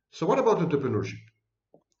 So what about entrepreneurship?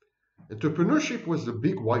 Entrepreneurship was the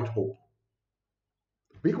big white hope.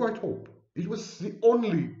 Big white hope. It was the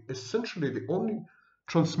only, essentially the only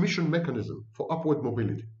transmission mechanism for upward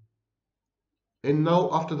mobility. And now,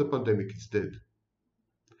 after the pandemic, it's dead.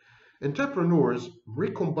 Entrepreneurs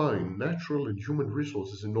recombine natural and human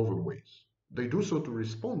resources in novel ways. They do so to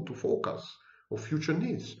respond to forecasts of future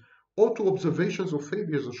needs or to observations of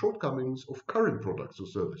failures and shortcomings of current products or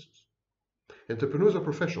services. Entrepreneurs are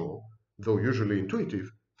professional, though usually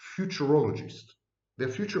intuitive, futurologists. They're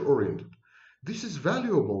future-oriented. This is a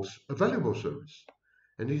valuable service,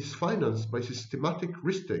 and it is financed by systematic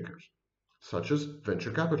risk takers, such as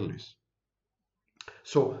venture capitalists.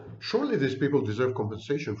 So surely these people deserve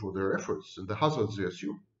compensation for their efforts and the hazards they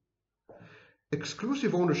assume.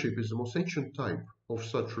 Exclusive ownership is the most ancient type of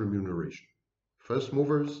such remuneration. First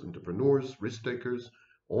movers, entrepreneurs, risk takers,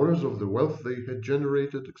 owners of the wealth they had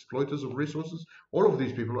generated, exploiters of resources, all of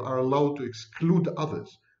these people are allowed to exclude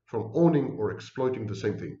others from owning or exploiting the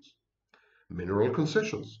same things. Mineral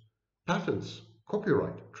concessions, patents,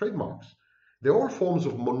 copyright, trademarks, they're all forms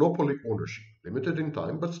of monopoly ownership, limited in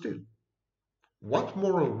time, but still. What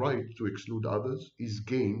moral right to exclude others is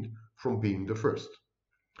gained from being the first?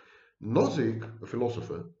 Nozick, a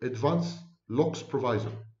philosopher, advanced Locke's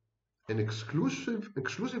proviso. An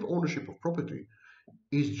exclusive ownership of property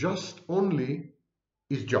it's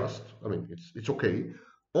okay,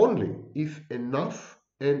 only if enough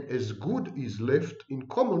and as good is left in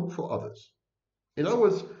common for others. In other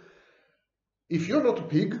words, if you're not a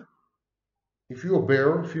pig, if you're a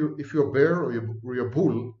bear, if you're a bear or you're a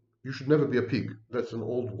bull, you should never be a pig. That's an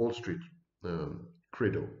old Wall Street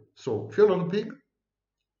credo. So if you're not a pig,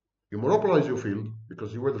 you monopolize your field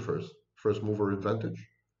because you were the first mover advantage.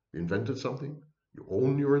 You invented something, you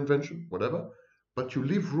own your invention, whatever, but you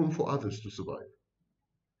leave room for others to survive.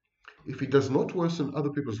 If it does not worsen other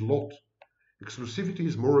people's lot, exclusivity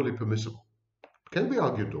is morally permissible. It can be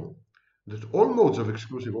argued, though, that all modes of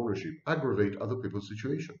exclusive ownership aggravate other people's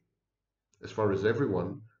situation. As far as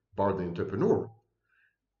everyone, bar the entrepreneur,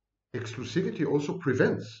 exclusivity also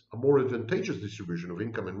prevents a more advantageous distribution of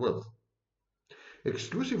income and wealth.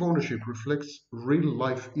 Exclusive ownership reflects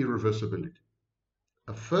real-life irreversibility.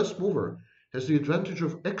 A first mover has the advantage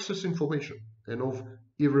of excess information and of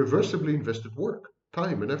irreversibly invested work,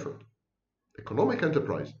 time, and effort. Economic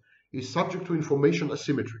enterprise is subject to information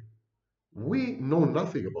asymmetry. We know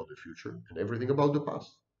nothing about the future and everything about the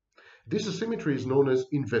past. This asymmetry is known as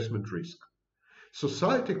investment risk.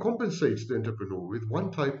 Society compensates the entrepreneur with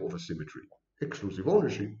one type of asymmetry, exclusive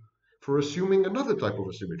ownership, for assuming another type of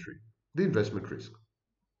asymmetry, the investment risk.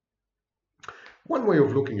 One way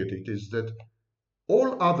of looking at it is that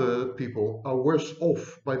all other people are worse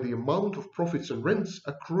off by the amount of profits and rents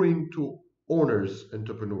accruing to owners,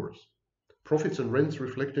 entrepreneurs. Profits and rents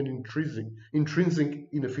reflect an intrinsic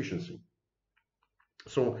inefficiency.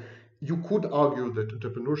 So you could argue that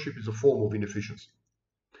entrepreneurship is a form of inefficiency.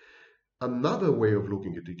 Another way of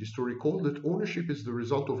looking at it is to recall that ownership is the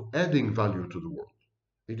result of adding value to the world.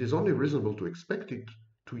 It is only reasonable to expect it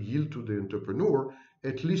to yield to the entrepreneur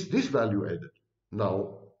at least this value added,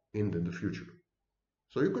 now and in the future.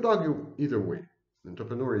 So you could argue either way. The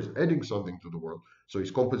entrepreneur is adding something to the world, so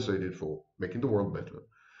he's compensated for making the world better.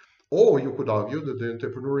 Or you could argue that the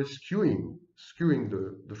entrepreneur is skewing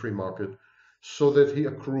the free market so that he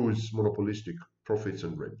accrues monopolistic profits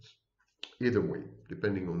and rents. Either way,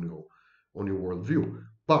 depending on your worldview.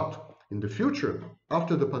 But in the future,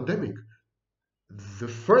 after the pandemic, the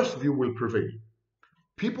first view will prevail.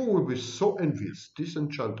 People will be so envious,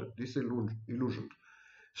 disenchanted, disillusioned,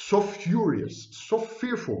 so furious, so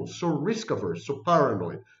fearful, so risk-averse, so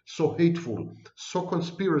paranoid, so hateful, so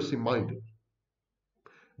conspiracy-minded,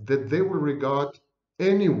 that they will regard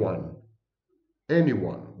anyone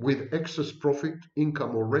with excess profit,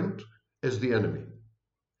 income, or rent as the enemy.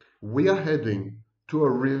 We are heading to a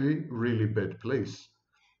really, really bad place,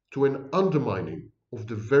 to an undermining of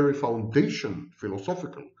the very foundation,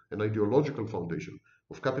 philosophical and ideological foundation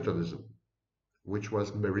of capitalism, which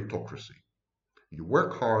was meritocracy. You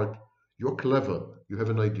work hard, you're clever, you have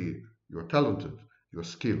an idea, you're talented, you're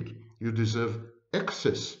skilled, you deserve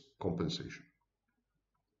excess compensation.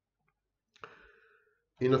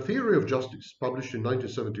 In A Theory of Justice, published in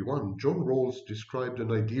 1971, John Rawls described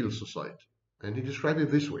an ideal society. And he described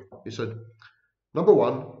it this way. He said, number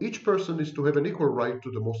one, each person is to have an equal right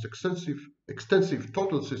to the most extensive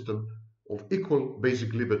total system of equal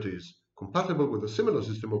basic liberties, compatible with a similar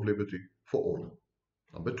system of liberty for all.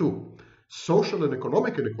 Number two, social and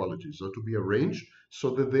economic inequalities are to be arranged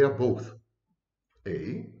so that they are both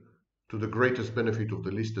A, to the greatest benefit of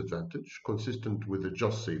the least advantage, consistent with the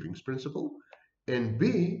just savings principle, and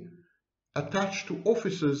B, attached to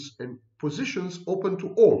offices and positions open to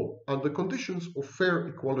all under conditions of fair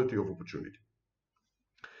equality of opportunity.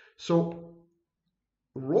 So,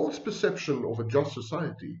 Rawls' perception of a just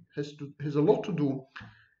society has a lot to do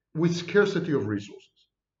with scarcity of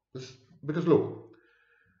resources. Because look,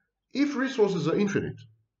 if resources are infinite,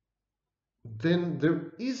 then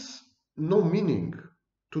there is no meaning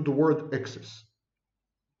to the word excess.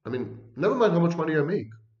 I mean, never mind how much money I make,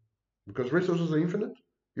 because resources are infinite,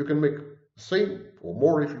 you can make the same or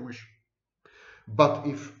more if you wish. But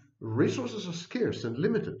if resources are scarce and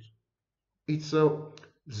limited, it's a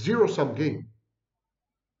zero-sum game.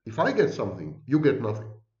 If I get something, you get nothing.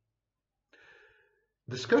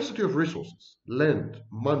 The scarcity of resources, land,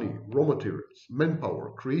 money, raw materials,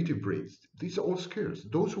 manpower, creative brains, these are all scarce.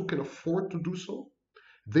 Those who can afford to do so,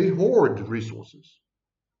 they hoard resources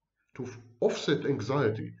to offset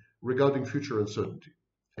anxiety regarding future uncertainty,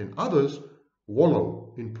 and others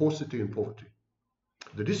wallow in paucity and poverty.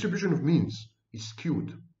 The distribution of means is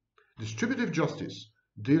skewed. Distributive justice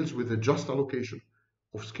deals with the just allocation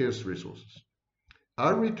of scarce resources.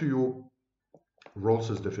 I'll read to you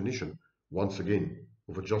Rawls's definition once again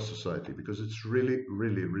of a just society, because it's really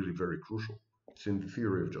very crucial. It's in the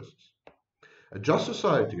theory of justice. A just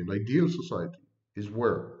society, an ideal society, is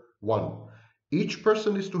where, one, each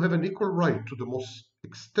person is to have an equal right to the most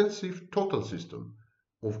extensive total system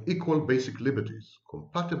of equal basic liberties,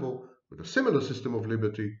 compatible with a similar system of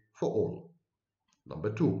liberty for all. Number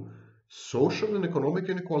two, social and economic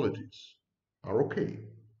inequalities are okay,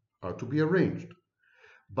 are to be arranged,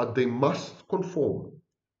 but they must conform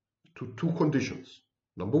to two conditions.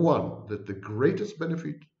 Number one, that the greatest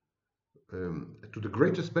benefit to the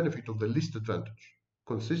greatest benefit of the least advantage,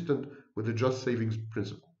 consistent with the just savings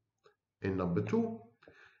principle. And number two,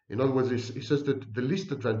 in other words, he says that the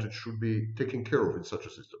least advantage should be taken care of in such a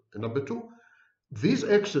system. And number two, these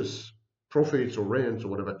excess profits or rents or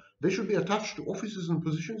whatever, they should be attached to offices and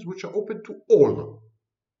positions which are open to all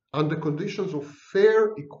under conditions of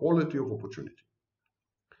fair equality of opportunity.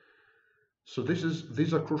 So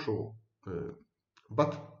these are crucial.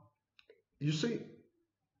 But you see,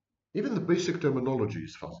 even the basic terminology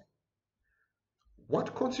is fuzzy.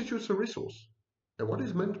 What constitutes a resource? And what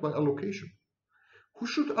is meant by allocation? Who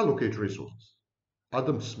should allocate resources?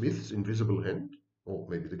 Adam Smith's invisible hand? Or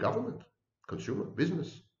maybe the government, consumer,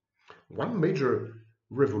 business? One major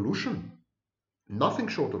revolution, nothing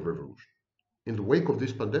short of revolution, in the wake of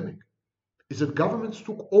this pandemic, is that governments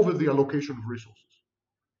took over the allocation of resources.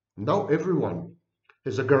 Now everyone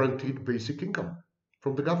has a guaranteed basic income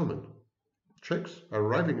from the government. Checks are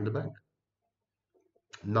arriving in the bank.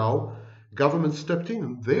 Now government stepped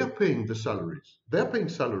in, they are paying the salaries. They're paying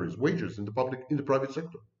salaries, wages in the private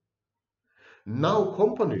sector. Now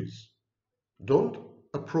companies don't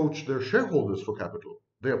approach their shareholders for capital.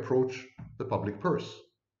 They approach the public purse.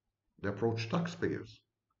 They approach taxpayers.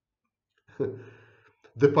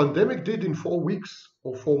 The pandemic did in 4 weeks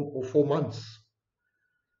or 4 months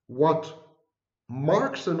what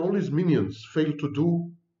Marx and all his minions failed to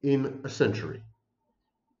do in a century.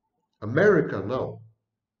 America now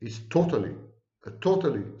is a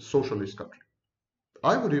totally socialist country.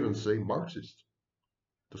 I would even say Marxist,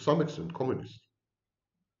 to some extent communist.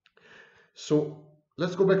 So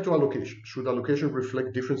let's go back to allocation. Should allocation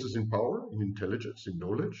reflect differences in power, in intelligence, in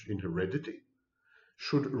knowledge, in heredity?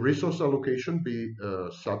 Should resource allocation be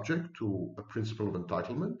subject to a principle of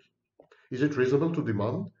entitlement? Is it reasonable to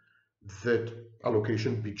demand that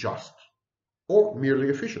allocation be just or merely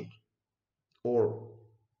efficient? Or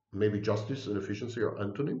maybe justice and efficiency are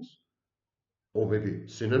antonyms? Or maybe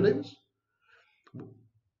synonyms?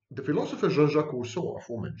 The philosopher Jean-Jacques Rousseau,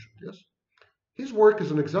 aforementioned, yes? His work is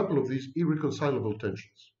an example of these irreconcilable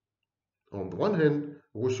tensions. On the one hand,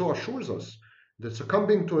 Rousseau assures us that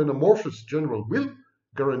succumbing to an amorphous general will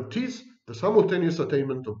guarantees the simultaneous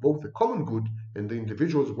attainment of both the common good and the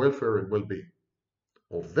individual's welfare and well-being,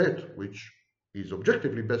 of that which is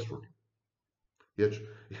objectively best for him. Yet,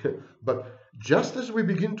 but just as we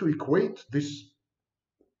begin to equate this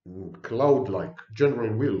cloud-like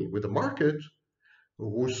general will with the market,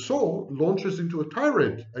 Rousseau launches into a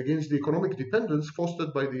tirade against the economic dependence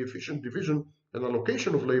fostered by the efficient division and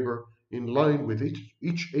allocation of labor in line with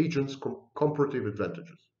each agent's comparative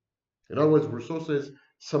advantages. In other words, Rousseau says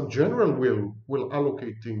some general will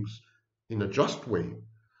allocate things in a just way,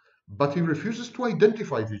 but he refuses to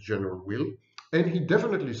identify this general will, and he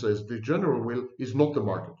definitely says the general will is not the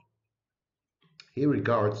market. He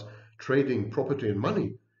regards trading property and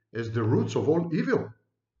money as the roots of all evil,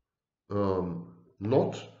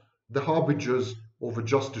 not the harbingers of a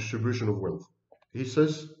just distribution of wealth. He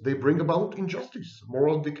says they bring about injustice,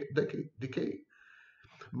 moral decay.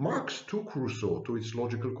 Marx took Rousseau to his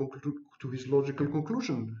logical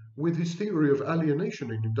conclusion with his theory of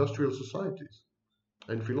alienation in industrial societies.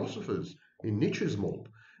 And philosophers, in Nietzsche's mold,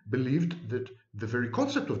 believed that the very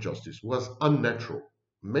concept of justice was unnatural.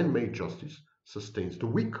 Man-made justice sustains the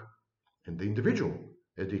weak and the individual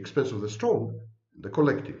at the expense of the strong and the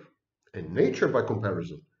collective. And nature, by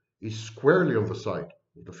comparison, is squarely on the side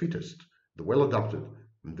of the fittest, the well-adapted,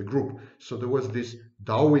 and the group. So there was this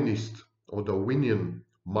Darwinist or Darwinian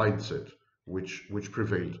mindset which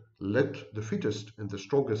prevailed. Let the fittest and the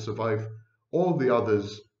strongest survive, all the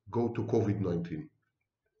others go to COVID-19.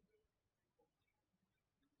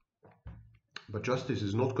 But justice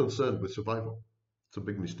is not concerned with survival. It's a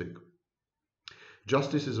big mistake.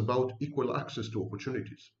 Justice is about equal access to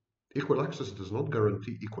opportunities. Equal access does not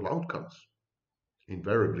guarantee equal outcomes,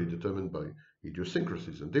 invariably determined by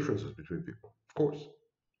idiosyncrasies and differences between people. Of course.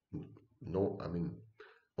 No, I mean,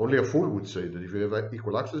 only a fool would say that if you have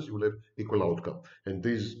equal access, you will have equal outcome. And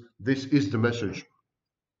this is the message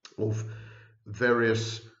of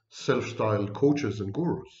various self-styled coaches and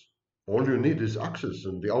gurus. All you need is access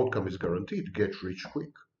and the outcome is guaranteed. Get rich quick.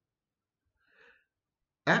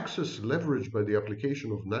 Access leveraged by the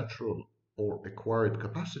application of natural or acquired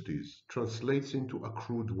capacities translates into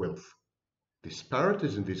accrued wealth.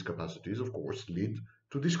 Disparities in these capacities, of course, lead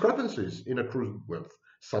to discrepancies in accrued wealth.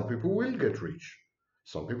 Some people will get rich.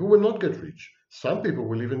 Some people will not get rich. Some people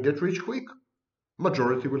will even get rich quick.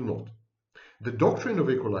 Majority will not. The doctrine of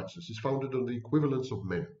equal access is founded on the equivalence of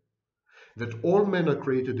men, that all men are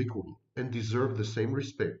created equal and deserve the same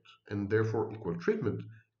respect and therefore equal treatment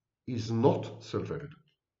is not self-evident.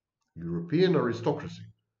 European aristocracy,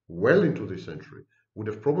 well into this century, would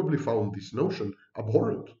have probably found this notion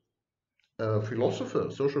abhorrent. A philosopher,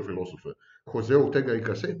 social philosopher, José Ortega y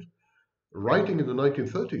Gasset, writing in the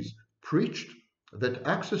 1930s, preached that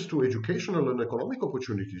access to educational and economic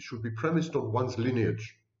opportunities should be premised on one's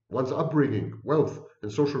lineage, one's upbringing, wealth,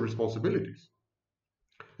 and social responsibilities.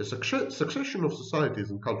 A succession of societies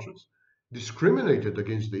and cultures discriminated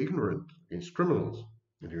against the ignorant, against criminals.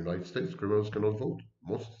 In the United States, criminals cannot vote,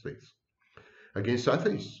 most states. Against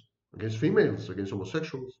atheists, against females, against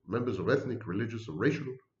homosexuals, members of ethnic, religious, and racial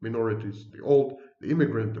minorities, the old, the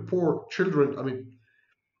immigrant, the poor, children. I mean,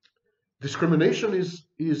 discrimination is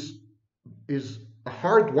a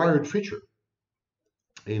hardwired feature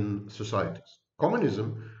in societies.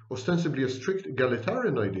 Communism, ostensibly a strict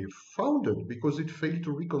egalitarian idea, founded because it failed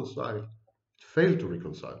to reconcile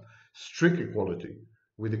strict equality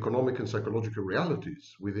with economic and psychological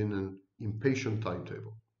realities within an impatient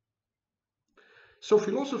timetable. So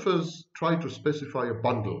philosophers try to specify a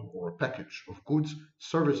bundle or a package of goods,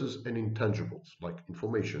 services, and intangibles, like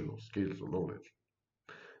information or skills or knowledge.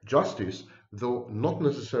 Justice, though not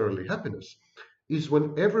necessarily happiness, is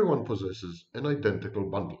when everyone possesses an identical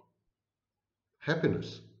bundle.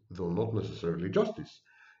 Happiness, though not necessarily justice,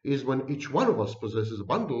 is when each one of us possesses a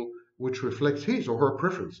bundle which reflects his or her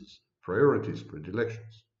preferences, priorities,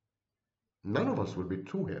 predilections. None of us will be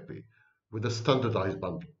too happy with a standardized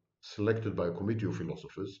bundle selected by a committee of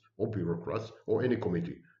philosophers or bureaucrats or any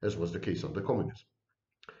committee, as was the case under communism.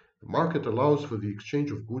 The market allows for the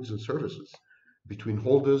exchange of goods and services between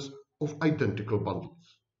holders of identical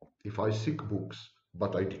bundles. If I seek books,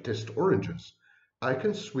 but I detest oranges, I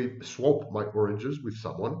can swap my oranges with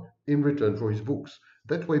someone in return for his books.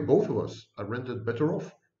 That way both of us are rendered better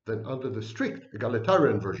off than under the strict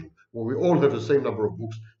egalitarian version, where we all have the same number of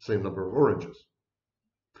books, same number of oranges.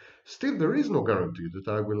 Still, there is no guarantee that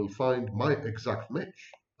I will find my exact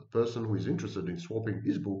match, a person who is interested in swapping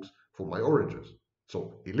his books for my oranges.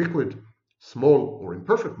 So, illiquid, small, or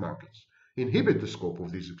imperfect markets inhibit the scope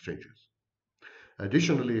of these exchanges.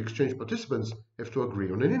 Additionally, exchange participants have to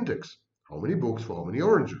agree on an index. How many books for how many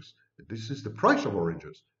oranges? This is the price of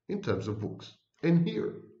oranges in terms of books. And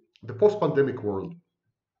here, the post-pandemic world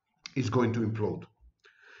is going to implode.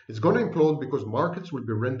 It's going to implode because markets will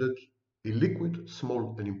be rendered illiquid,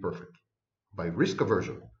 small, and imperfect by risk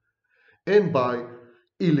aversion and by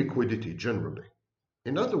illiquidity generally.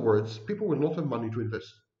 In other words, people will not have money to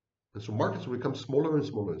invest. And so markets will become smaller and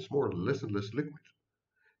smaller and smaller, less and less liquid.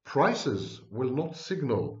 Prices will not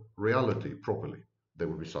signal reality properly. They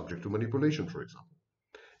will be subject to manipulation, for example.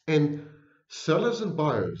 And sellers and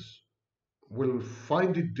buyers will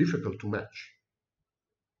find it difficult to match.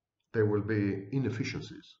 There will be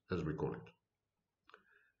inefficiencies, as we call it.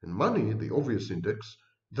 And money, the obvious index,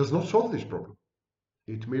 does not solve this problem.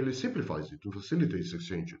 It merely simplifies it to facilitate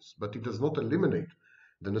exchanges, but it does not eliminate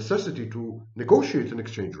the necessity to negotiate an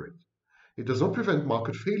exchange rate. It does not prevent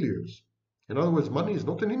market failures. In other words, money is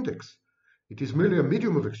not an index. It is merely a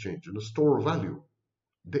medium of exchange and a store of value.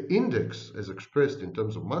 The index, as expressed in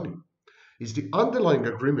terms of money, is the underlying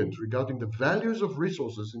agreement regarding the values of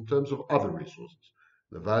resources in terms of other resources,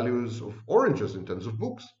 the values of oranges in terms of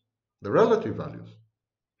books, the relative values.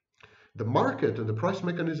 The market and the price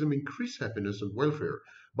mechanism increase happiness and welfare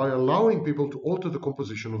by allowing people to alter the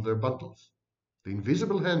composition of their bundles. The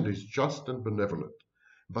invisible hand is just and benevolent,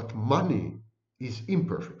 but money is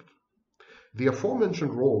imperfect. The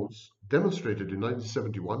aforementioned Rawls demonstrated in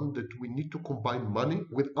 1971 that we need to combine money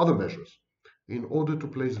with other measures in order to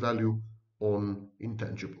place value on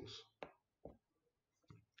intangibles.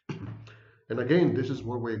 And again, this is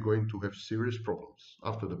where we're going to have serious problems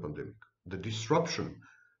after the pandemic. The disruption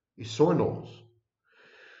is so enormous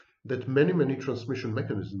that many transmission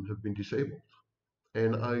mechanisms have been disabled.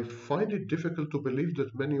 And I find it difficult to believe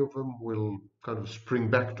that many of them will kind of spring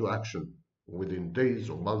back to action within days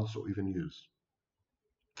or months or even years.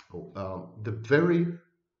 The very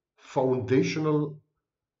foundational,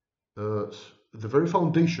 the very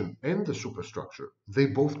foundation and the superstructure, they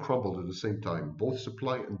both crumbled at the same time. Both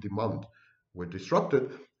supply and demand were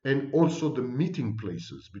disrupted, and also the meeting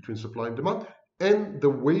places between supply and demand, and the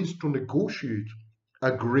ways to negotiate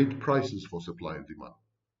agreed prices for supply and demand.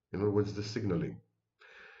 In other words, the signaling.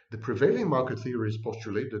 The prevailing market theories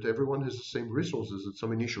postulate that everyone has the same resources at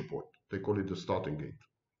some initial point. They call it the starting gate.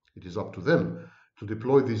 It is up to them to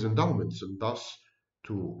deploy these endowments and thus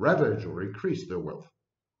to ravage or increase their wealth.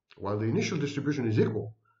 While the initial distribution is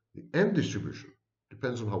equal, the end distribution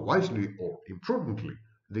depends on how wisely or imprudently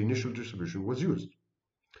the initial distribution was used.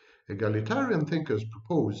 Egalitarian thinkers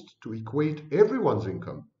proposed to equate everyone's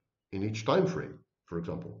income in each time frame, for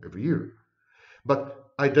example, every year. But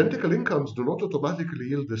identical incomes do not automatically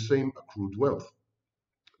yield the same accrued wealth.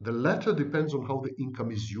 The latter depends on how the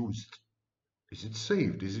income is used. Is it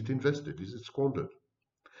saved? Is it invested? Is it squandered?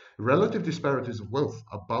 Relative disparities of wealth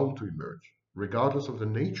are bound to emerge, regardless of the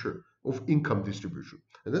nature of income distribution.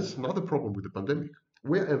 And that's another problem with the pandemic.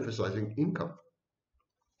 We're emphasizing income.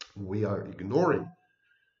 We are ignoring,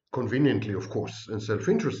 conveniently, of course, and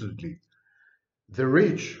self-interestedly, the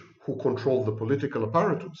rich who control the political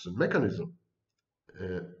apparatus and mechanism.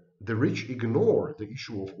 The rich ignore the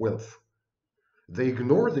issue of wealth. They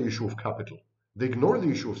ignore the issue of capital. They ignore the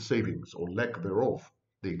issue of savings or lack thereof.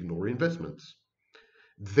 They ignore investments.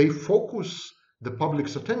 They focus the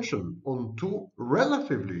public's attention on two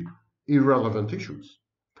relatively irrelevant issues: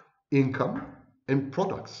 income and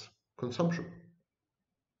products consumption.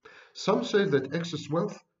 Some say that excess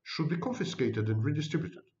wealth should be confiscated and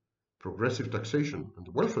redistributed. Progressive taxation and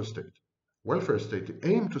the welfare state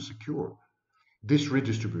aim to secure this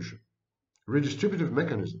redistribution. Redistributive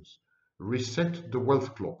mechanisms reset the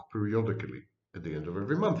wealth clock periodically at the end of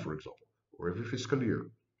every month, for example, or every fiscal year.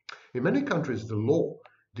 In many countries, the law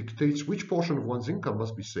dictates which portion of one's income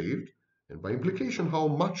must be saved, and by implication, how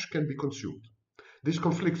much can be consumed. This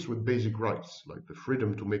conflicts with basic rights, like the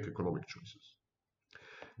freedom to make economic choices.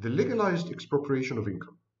 The legalized expropriation of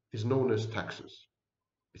income is known as taxes.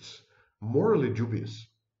 It's morally dubious.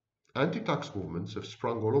 Anti-tax movements have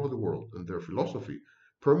sprung all over the world, and their philosophy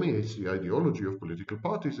permeates the ideology of political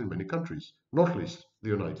parties in many countries, not least the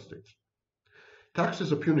United States.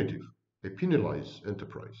 Taxes are punitive. They penalize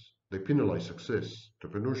enterprise. They penalize success,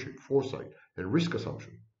 entrepreneurship, foresight, and risk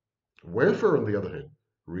assumption. Welfare, on the other hand,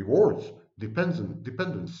 rewards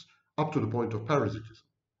dependence up to the point of parasitism.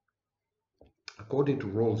 According to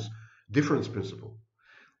Rawls' difference principle,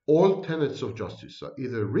 all tenets of justice are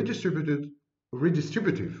either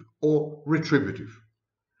redistributive or retributive.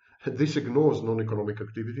 This ignores non-economic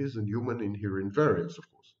activities and human inherent variance, of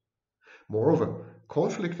course. Moreover,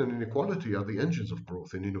 conflict and inequality are the engines of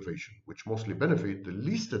growth and innovation, which mostly benefit the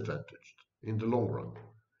least advantaged in the long run.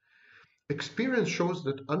 Experience shows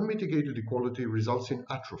that unmitigated equality results in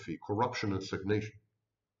atrophy, corruption, and stagnation.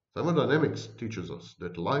 Thermodynamics teaches us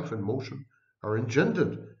that life and motion are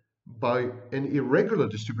engendered by an irregular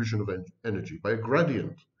distribution of energy, by a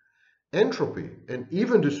gradient. Entropy and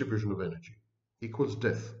even distribution of energy equals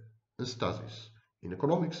death and stasis, in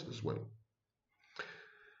economics as well.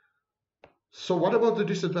 So what about the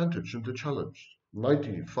disadvantaged and the challenged?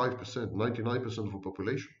 95%, 99% of the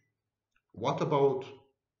population. What about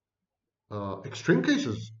extreme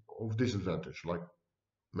cases of disadvantage, like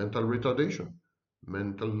mental retardation,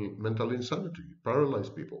 mental insanity,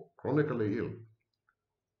 paralyzed people, chronically ill.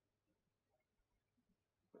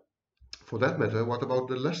 For that matter, what about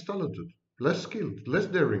the less talented, less skilled, less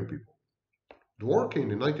daring people?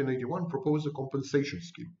 Dworkin in 1981 proposed a compensation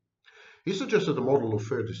scheme. He suggested a model of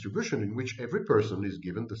fair distribution in which every person is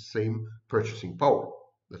given the same purchasing power.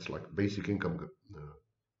 That's like basic income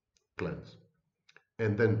plans.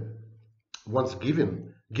 And then once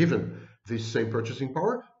given this same purchasing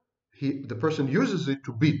power, the person uses it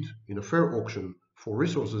to bid in a fair auction for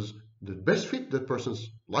resources that best fit that person's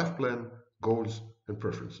life plan, goals, and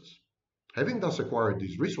preferences. Having thus acquired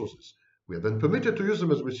these resources, we are then permitted to use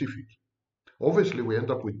them as we see fit. Obviously, we end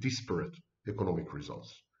up with disparate economic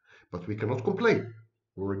results, but we cannot complain.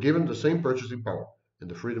 We were given the same purchasing power and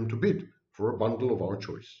the freedom to bid for a bundle of our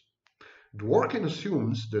choice. Dworkin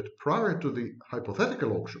assumes that prior to the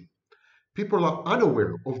hypothetical auction, people are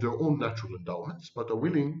unaware of their own natural endowments, but are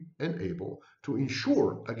willing and able to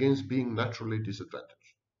insure against being naturally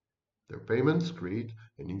disadvantaged. Their payments create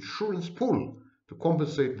an insurance pool to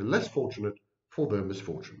compensate the less fortunate for their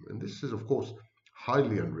misfortune. And this is, of course,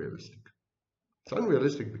 highly unrealistic. It's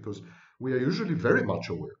unrealistic because we are usually very much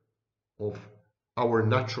aware of our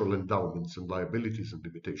natural endowments and liabilities and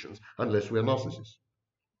limitations, unless we are narcissists.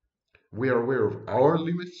 We are aware of our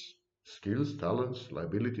limits, skills, talents,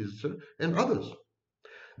 liabilities, etc., and others.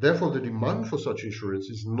 Therefore, the demand for such insurance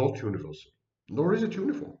is not universal, nor is it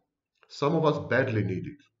uniform. Some of us badly need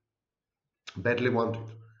it, badly want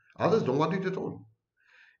it. Others don't want it at all.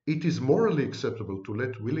 It is morally acceptable to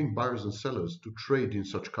let willing buyers and sellers to trade in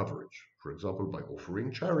such coverage, for example, by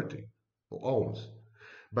offering charity or alms,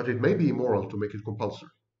 but it may be immoral to make it compulsory.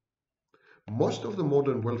 Most of the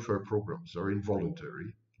modern welfare programs are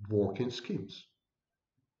involuntary, walk-in schemes.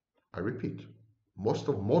 I repeat, most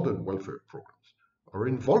of modern welfare programs are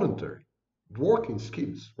involuntary, walk-in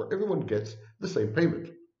schemes where everyone gets the same payment.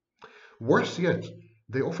 Worse yet,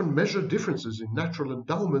 they often measure differences in natural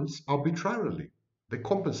endowments arbitrarily. They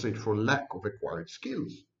compensate for lack of acquired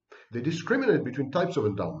skills. They discriminate between types of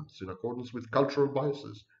endowments in accordance with cultural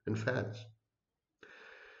biases and fads.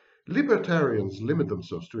 Libertarians limit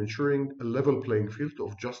themselves to ensuring a level playing field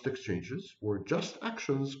of just exchanges where just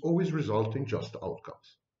actions always result in just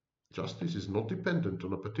outcomes. Justice is not dependent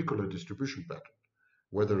on a particular distribution pattern,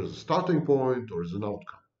 whether as a starting point or as an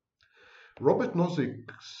outcome. Robert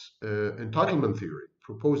Nozick's entitlement theory,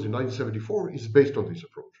 proposed in 1974, is based on this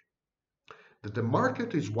approach. That the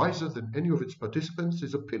market is wiser than any of its participants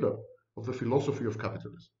is a pillar of the philosophy of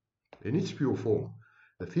capitalism. In its pure form,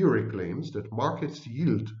 the theory claims that markets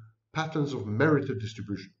yield patterns of merited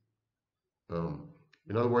distribution.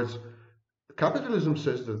 In other words, capitalism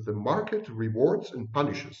says that the market rewards and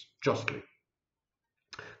punishes justly.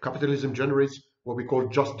 Capitalism generates what we call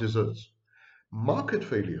just deserts. Market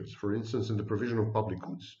failures, for instance, in the provision of public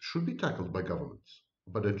goods, should be tackled by governments,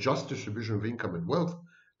 but a just distribution of income and wealth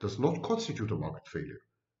does not constitute a market failure,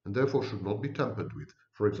 and therefore should not be tampered with,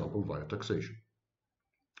 for example, via taxation.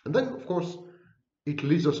 And then, of course, it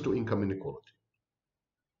leads us to income inequality.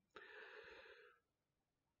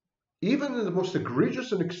 Even in the most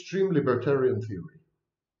egregious and extreme libertarian theory,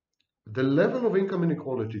 the level of income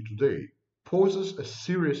inequality today poses a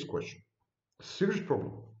serious question, a serious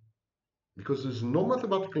problem, because there's no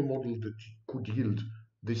mathematical model that could yield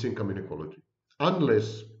this income inequality,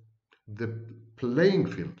 unless the playing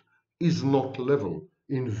field is not level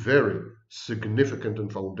in very significant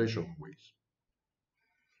and foundational ways.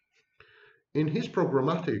 In his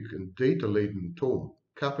programmatic and data-laden tome,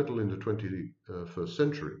 Capital in the 21st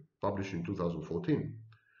Century, published in 2014,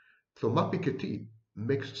 Thomas Piketty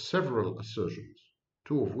makes several assertions,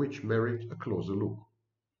 two of which merit a closer look.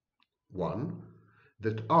 One,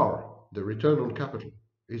 that R, the return on capital,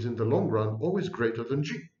 is in the long run always greater than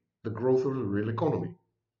G, the growth of the real economy,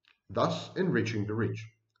 thus enriching the rich.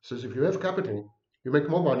 Says if you have capital, you make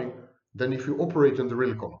more money than if you operate in the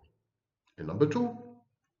real economy. And number two,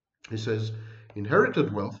 he says,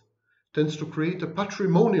 inherited wealth tends to create a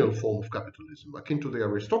patrimonial form of capitalism, akin to the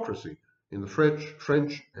aristocracy in the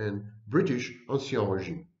French and British Ancien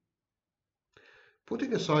Regime.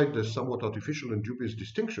 Putting aside the somewhat artificial and dubious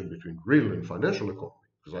distinction between real and financial economy,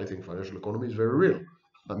 because I think financial economy is very real.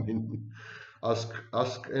 I mean, ask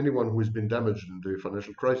anyone who has been damaged in the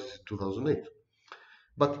financial crisis in 2008.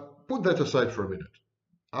 But put that aside for a minute.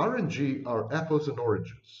 R and G are apples and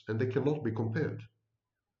oranges, and they cannot be compared.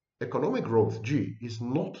 Economic growth, G, is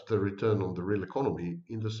not the return on the real economy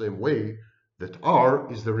in the same way that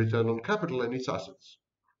R is the return on capital and its assets.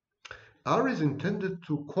 R is intended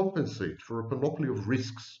to compensate for a panoply of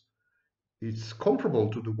risks. It's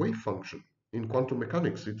comparable to the wave function in quantum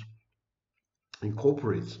mechanics.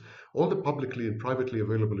 incorporates all the publicly and privately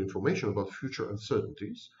available information about future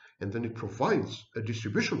uncertainties, and then it provides a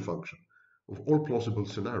distribution function of all plausible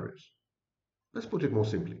scenarios. Let's put it more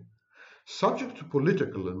simply. Subject to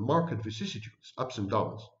political and market vicissitudes, ups and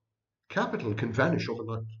downs, capital can vanish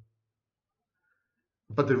overnight.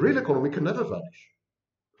 But the real economy can never vanish.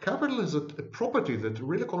 Capital is a property that the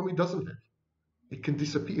real economy doesn't have. It can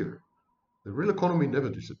disappear. The real economy never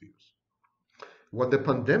disappears. What the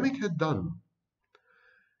pandemic had done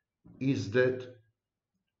is that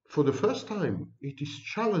for the first time, it is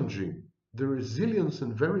challenging the resilience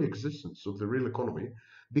and very existence of the real economy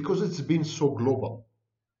because it's been so global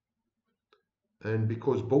and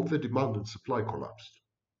because both the demand and supply collapsed.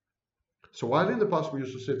 So while in the past we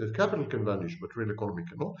used to say that capital can vanish but real economy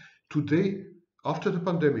cannot, today, after the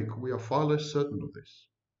pandemic, we are far less certain of this.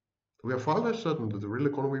 We are far less certain that the real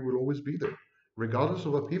economy will always be there, regardless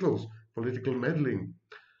of upheavals, political meddling,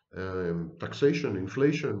 taxation,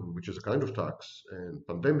 inflation, which is a kind of tax, and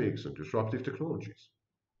pandemics and disruptive technologies.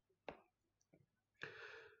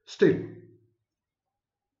 Still,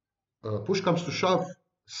 push comes to shove,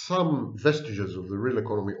 some vestiges of the real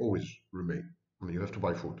economy always remain. I mean, you have to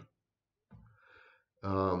buy food.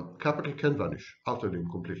 Capital can vanish utterly and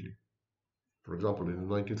completely. For example, in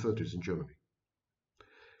the 1930s in Germany.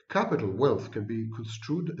 Capital wealth can be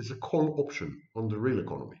construed as a call option on the real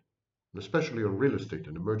economy, and especially on real estate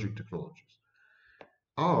and emerging technologies.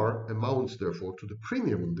 R amounts, therefore, to the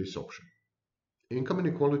premium on this option. Income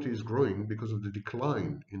inequality is growing because of the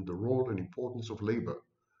decline in the role and importance of labor,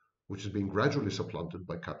 which is being gradually supplanted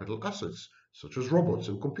by capital assets, such as robots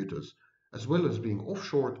and computers, as well as being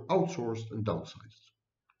offshored, outsourced, and downsized.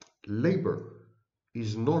 Labor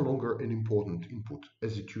is no longer an important input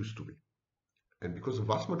as it used to be. And because the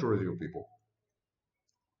vast majority of people,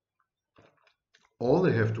 all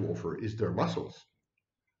they have to offer is their muscles,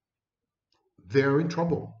 they're in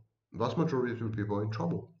trouble. The vast majority of people are in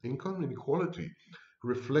trouble. Income inequality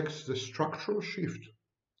reflects the structural shift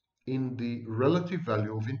in the relative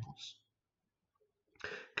value of inputs.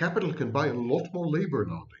 Capital can buy a lot more labor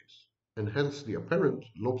nowadays, and hence the apparent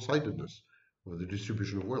lopsidedness of the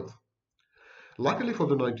distribution of wealth. Luckily for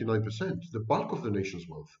the 99%, the bulk of the nation's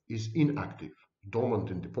wealth is inactive, dormant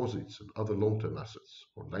in deposits and other long-term assets,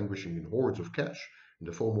 or languishing in hoards of cash in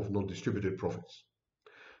the form of non-distributed profits.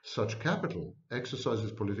 Such capital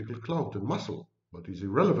exercises political clout and muscle, but is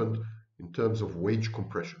irrelevant in terms of wage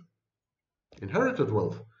compression. Inherited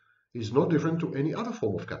wealth is no different to any other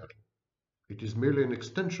form of capital. It is merely an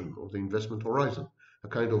extension of the investment horizon, a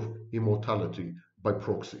kind of immortality by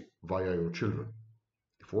proxy via your children.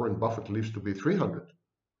 If Warren Buffett lives to be 300,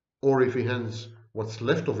 or if he hands what's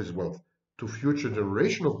left of his wealth to future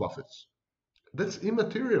generation of Buffetts, that's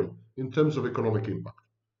immaterial in terms of economic impact.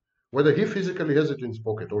 Whether he physically has it in his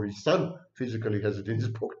pocket or his son physically has it in his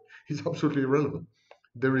pocket is absolutely irrelevant.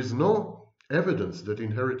 There is no evidence that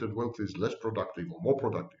inherited wealth is less productive or more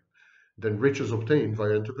productive than riches obtained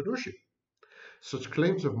via entrepreneurship. Such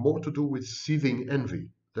claims have more to do with seething envy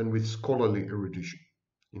than with scholarly erudition.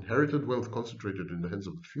 Inherited wealth concentrated in the hands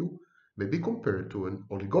of the few may be compared to an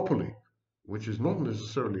oligopoly, which is not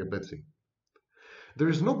necessarily a bad thing. There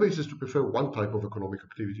is no basis to prefer one type of economic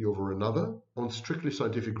activity over another on strictly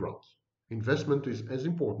scientific grounds. Investment is as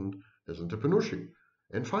important as entrepreneurship,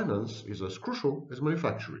 and finance is as crucial as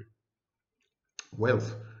manufacturing.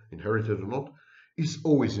 Wealth, inherited or not, is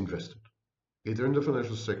always invested, either in the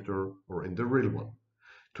financial sector or in the real one.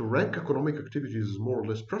 To rank economic activities as more or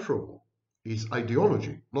less preferable is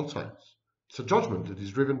ideology, not science. It's a judgment that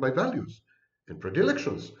is driven by values and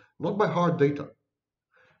predilections, not by hard data.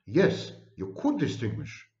 Yes, you could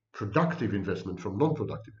distinguish productive investment from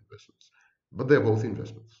non-productive investments, but they're both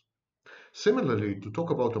investments. Similarly, to talk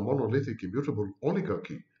about a monolithic, immutable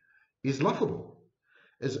oligarchy is laughable.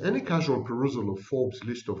 As any casual perusal of Forbes'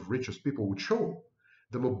 list of richest people would show,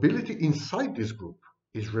 the mobility inside this group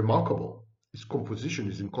is remarkable. Its composition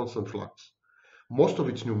is in constant flux. Most of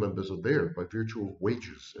its new members are there by virtue of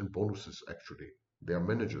wages and bonuses, actually. They are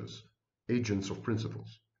managers, agents of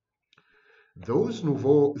principles. These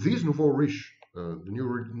nouveau riches,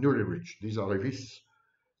 newly rich, these arrivistes,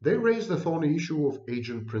 they raise the thorny issue of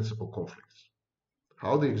agent-principal conflicts.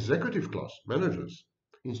 How the executive class, managers,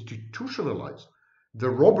 institutionalize the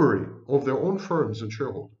robbery of their own firms and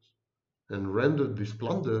shareholders, and render this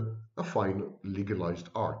plunder a fine legalized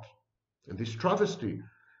art. And this travesty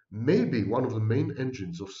may be one of the main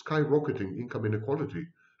engines of skyrocketing income inequality,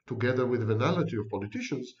 together with the venality of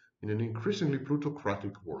politicians in an increasingly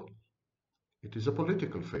plutocratic world. It is a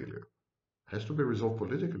political failure. It has to be resolved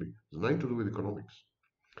politically. It's nothing to do with economics.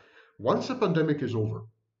 Once the pandemic is over,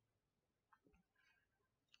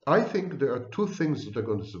 I think there are two things that are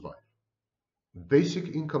going to survive. Basic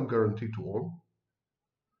income guarantee to all.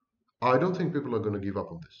 I don't think people are going to give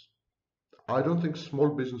up on this. I don't think small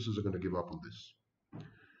businesses are going to give up on this.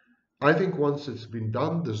 I think once it's been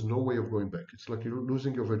done, there's no way of going back. It's like you're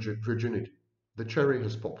losing your virginity. The cherry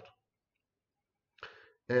has popped.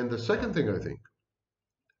 And the second thing I think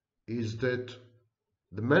is that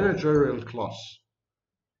the managerial class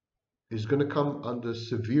is going to come under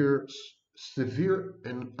severe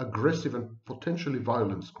and aggressive and potentially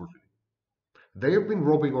violent scrutiny. They have been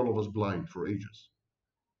robbing all of us blind for ages.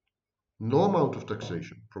 No amount of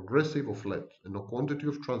taxation, progressive or flat, and no quantity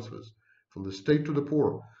of transfers from the state to the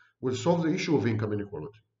poor will solve the issue of income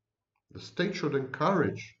inequality. The state should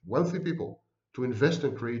encourage wealthy people to invest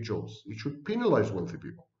and create jobs. It should penalize wealthy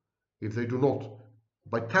people if they do not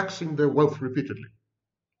by taxing their wealth repeatedly.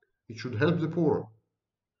 It should help the poor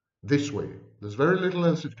this way. There's very little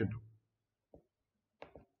else it can do.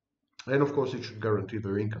 And of course, it should guarantee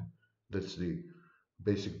their income. That's the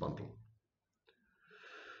basic bundle.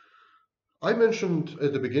 I mentioned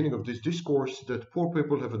at the beginning of this discourse that poor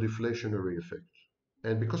people have a deflationary effect.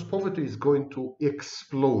 And because poverty is going to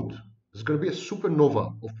explode, there's going to be a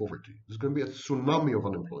supernova of poverty. There's going to be a tsunami of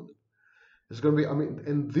unemployment. There's going to be,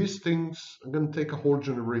 and these things are going to take a whole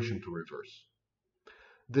generation to reverse.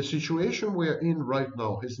 The situation we are in right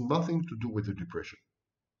now has nothing to do with the Depression.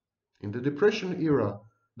 In the Depression era,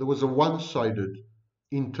 there was a one-sided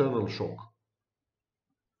internal shock.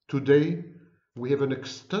 Today, we have an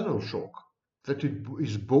external shock that it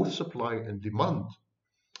is both supply and demand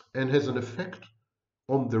and has an effect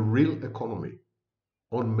on the real economy,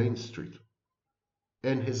 on Main Street,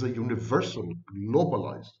 and has a universal,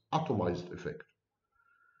 globalized, atomized effect.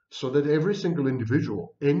 So that every single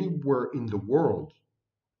individual anywhere in the world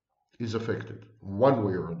is affected one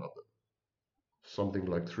way or another. Something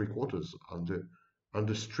like 3/4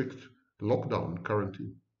 under strict lockdown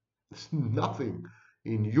quarantine. Nothing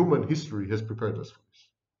in human history has prepared us for this.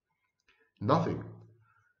 Nothing.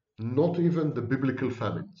 Not even the biblical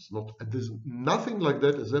famines. Nothing like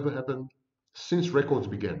that has ever happened since records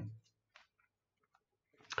began.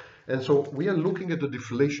 And so we are looking at a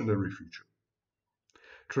deflationary future.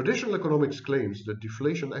 Traditional economics claims that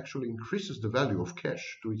deflation actually increases the value of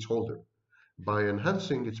cash to its holder by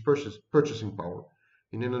enhancing its purchasing power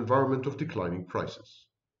in an environment of declining prices.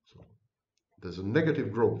 So there's a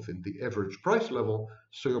negative growth in the average price level,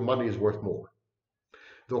 so your money is worth more.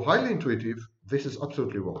 Though highly intuitive, this is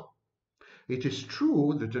absolutely wrong. It is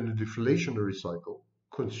true that in a deflationary cycle,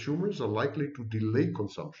 consumers are likely to delay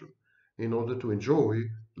consumption in order to enjoy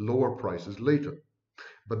lower prices later.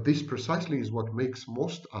 But this precisely is what makes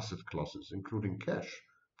most asset classes, including cash,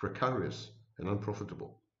 precarious and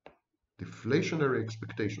unprofitable. Deflationary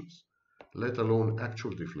expectations, let alone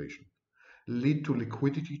actual deflation, lead to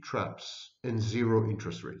liquidity traps and zero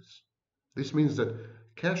interest rates. This means that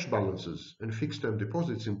cash balances and fixed-term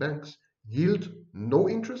deposits in banks yield no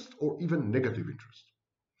interest or even negative interest.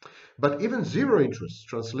 But even zero interest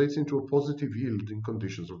translates into a positive yield in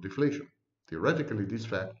conditions of deflation. Theoretically, this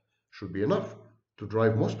fact should be enough to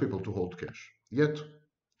drive most people to hold cash. Yet,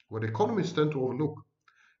 what economists tend to overlook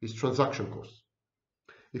is transaction costs.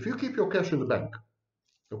 If you keep your cash in the bank,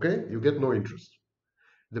 okay, you get no interest.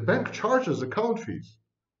 The bank charges account fees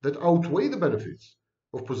that outweigh the benefits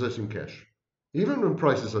of possessing cash, even when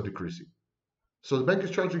prices are decreasing. So the bank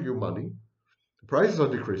is charging you money, the prices are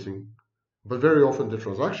decreasing, but very often the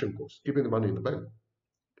transaction cost, keeping the money in the bank,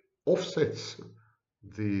 offsets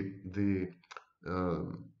the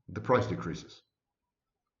price decreases.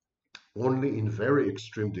 Only in very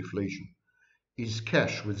extreme deflation is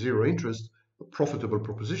cash with zero interest a profitable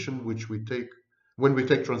proposition which we take when we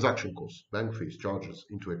take transaction costs, bank fees, charges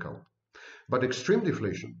into account. But extreme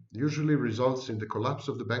deflation usually results in the collapse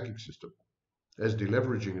of the banking system as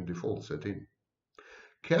deleveraging and default set in.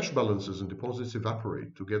 Cash balances and deposits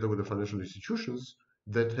evaporate together with the financial institutions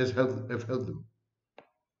that have held them.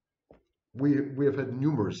 We have had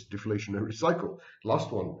numerous deflationary cycles.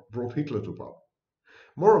 Last one brought Hitler to power.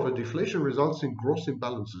 Moreover, deflation results in gross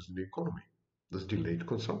imbalances in the economy. There's delayed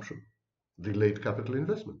consumption, delayed capital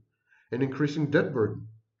investment, and increasing debt burden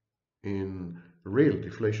in real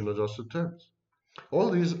deflation-adjusted terms. All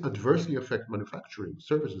these adversely affect manufacturing,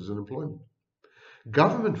 services, and employment.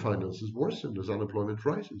 Government finances worsen as unemployment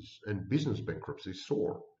rises and business bankruptcies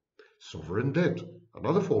soar. Sovereign debt,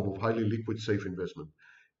 another form of highly liquid safe investment,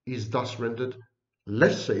 is thus rendered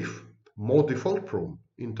less safe, more default prone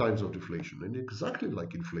in times of deflation, and exactly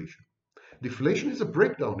like inflation. Deflation is a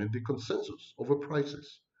breakdown in the consensus over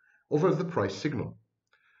prices, over the price signal.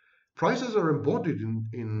 Prices are embodied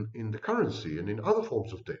in the currency and in other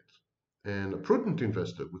forms of debt. And a prudent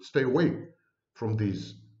investor would stay away from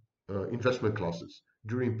these investment classes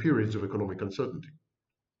during periods of economic uncertainty.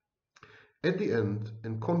 At the end,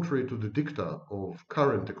 and contrary to the dicta of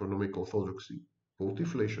current economic orthodoxy, both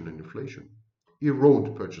deflation and inflation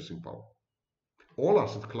erode purchasing power. All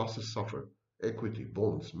asset classes suffer: equity,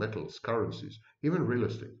 bonds, metals, currencies, even real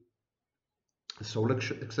estate. The sole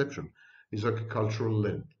exception is agricultural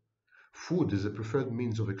land. Food is a preferred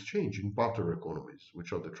means of exchange in barter economies,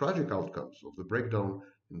 which are the tragic outcomes of the breakdown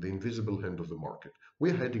in the invisible hand of the market.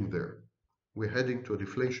 We're heading there. We're heading to a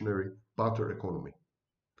deflationary barter economy.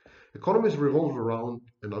 Economies revolve around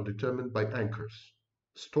and are determined by anchors,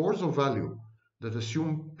 stores of value that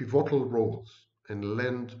assume pivotal roles and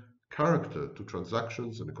lend character to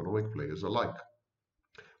transactions and economic players alike.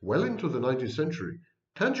 Well into the 19th century,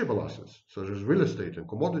 tangible assets, such as real estate and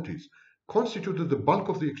commodities, constituted the bulk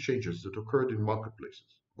of the exchanges that occurred in marketplaces,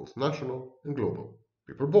 both national and global.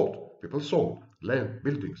 People bought, people sold, land,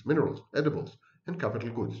 buildings, minerals, edibles, and capital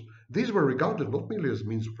goods. These were regarded not merely as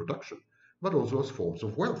means of production, but also as forms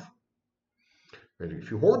of wealth. And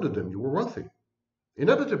if you hoarded them, you were wealthy.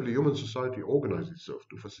 Inevitably, human society organized itself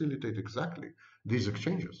to facilitate exactly these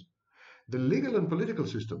exchanges. The legal and political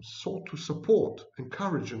systems sought to support,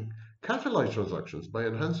 encourage, and catalyze transactions by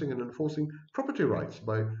enhancing and enforcing property rights,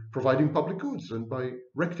 by providing public goods, and by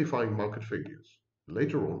rectifying market failures.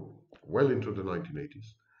 Later on, well into the 1980s,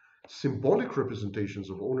 symbolic representations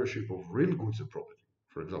of ownership of real goods and property,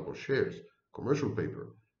 for example, shares, commercial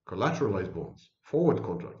paper, collateralized bonds, forward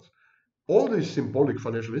contracts, all these symbolic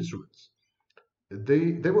financial instruments,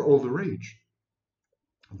 they were all the rage.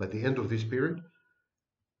 By the end of this period,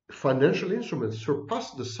 financial instruments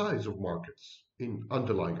surpassed the size of markets in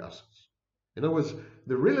underlying assets. In other words,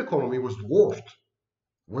 the real economy was dwarfed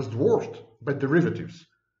by derivatives.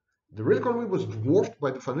 The real economy was dwarfed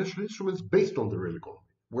by the financial instruments based on the real economy.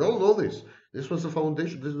 We all know this. This was the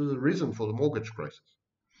foundation, this was the reason for the mortgage crisis.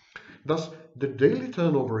 Thus, the daily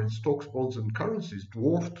turnover in stocks, bonds, and currencies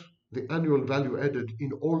dwarfed the annual value added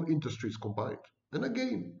in all industries combined. And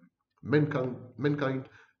again, mankind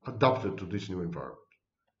adapted to this new environment.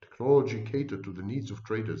 Technology catered to the needs of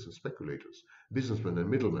traders and speculators, businessmen and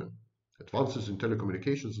middlemen. Advances in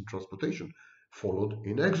telecommunications and transportation followed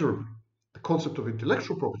inexorably. The concept of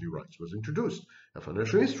intellectual property rights was introduced. A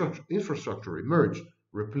financial infrastructure emerged,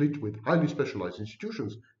 replete with highly specialized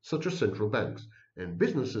institutions such as central banks. And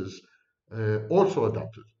businesses also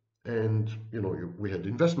adapted. And we had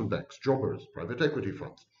investment banks, jobbers, private equity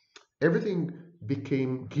funds. Everything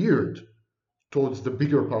became geared towards the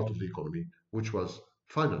bigger part of the economy, which was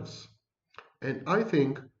finance. And I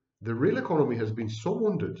think the real economy has been so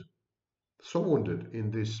wounded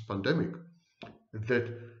in this pandemic,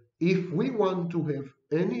 that if we want to have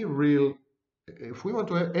any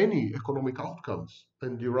economic outcomes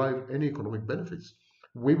and derive any economic benefits,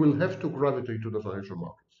 we will have to gravitate to the financial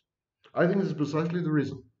markets. I think this is precisely the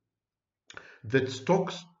reason that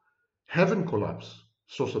stocks haven't collapsed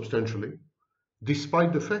so substantially,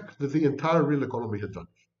 despite the fact that the entire real economy had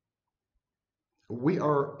vanished. We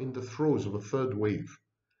are in the throes of a third wave.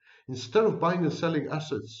 Instead of buying and selling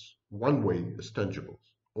assets one way as tangibles,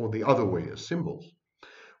 or the other way as symbols,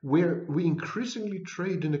 we increasingly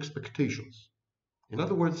trade in expectations. In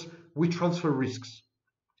other words, we transfer risks.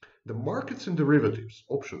 The markets in derivatives,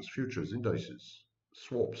 options, futures, indices,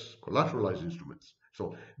 swaps, collateralized instruments.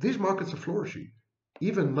 So these markets are flourishing,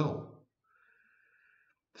 even now.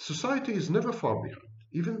 Society is never far behind.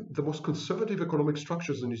 Even the most conservative economic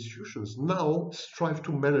structures and institutions now strive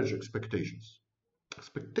to manage expectations.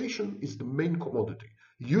 Expectation is the main commodity.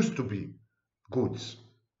 Used to be goods,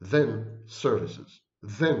 then services,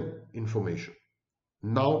 then information.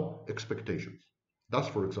 Now expectations. Thus,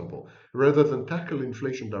 for example, rather than tackle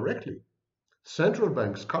inflation directly, central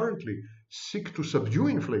banks currently seek to subdue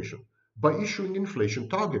inflation by issuing inflation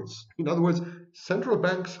targets. In other words, central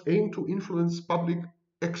banks aim to influence public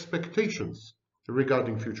expectations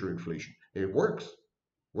regarding future inflation. It works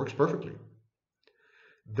perfectly.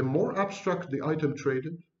 The more abstract the item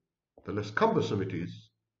traded, the less cumbersome it is,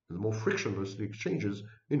 and the more frictionless the exchanges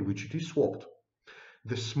in which it is swapped.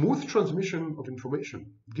 The smooth transmission of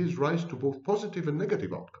information gives rise to both positive and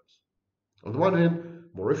negative outcomes. On the one hand,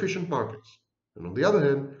 more efficient markets, and on the other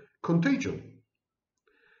hand, contagion.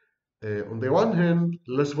 On the one hand,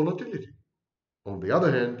 less volatility. On the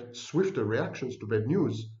other hand, swifter reactions to bad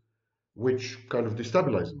news, which kind of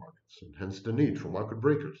destabilize the markets, and hence the need for market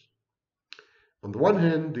breakers. On the one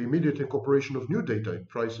hand, the immediate incorporation of new data in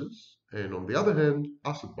prices, and on the other hand,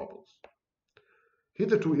 asset bubbles.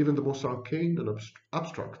 Hitherto, even the most arcane and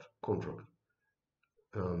abstract contract,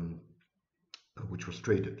 which was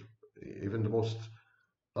traded, even the most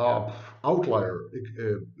uh, outlier,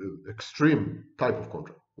 extreme type of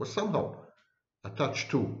contract was somehow attached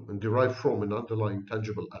to and derived from an underlying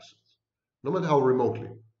tangible asset, no matter how remotely.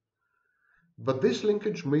 But this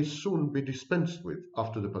linkage may soon be dispensed with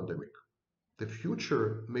after the pandemic. The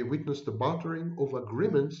future may witness the bartering of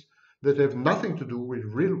agreements that have nothing to do with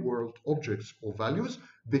real world objects or values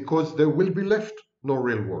because there will be left no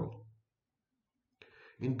real world.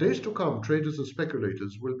 In days to come, traders and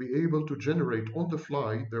speculators will be able to generate on the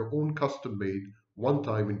fly their own custom made one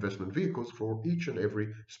time investment vehicles for each and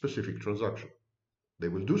every specific transaction. They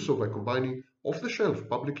will do so by combining off the shelf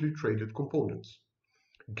publicly traded components.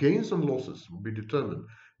 Gains and losses will be determined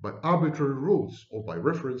by arbitrary rules or by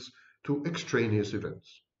reference to extraneous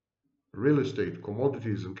events. Real estate,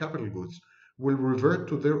 commodities, and capital goods will revert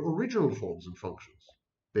to their original forms and functions,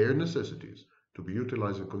 bare necessities to be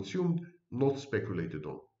utilized and consumed, not speculated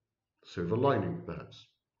on. Silver lining, perhaps.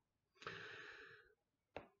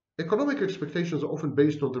 Economic expectations are often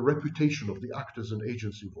based on the reputation of the actors and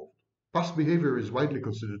agents involved. Past behavior is widely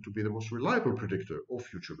considered to be the most reliable predictor of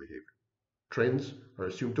future behavior. Trends are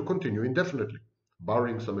assumed to continue indefinitely,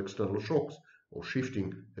 barring some external shocks or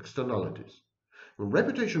shifting externalities. When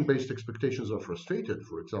reputation-based expectations are frustrated,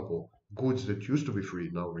 for example, goods that used to be free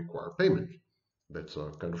now require payment. That's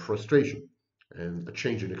a kind of frustration and a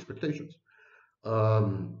change in expectations.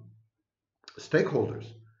 Um, Stakeholders,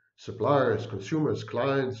 suppliers, consumers,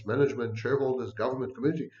 clients, management, shareholders, government,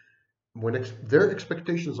 community, when their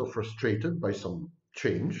expectations are frustrated by some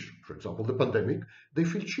change, for example, the pandemic, they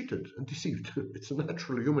feel cheated and deceived. It's a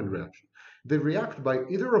natural human reaction. They react by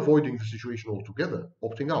either avoiding the situation altogether,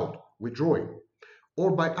 opting out, withdrawing,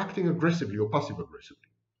 or by acting aggressively or passive aggressively.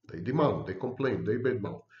 They demand, they complain, they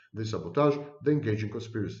badmouth, they sabotage, they engage in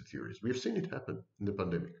conspiracy theories. We have seen it happen in the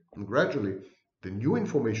pandemic. And gradually, the new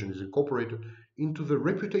information is incorporated into the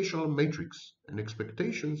reputational matrix, and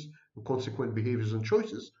expectations and consequent behaviors and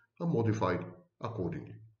choices are modified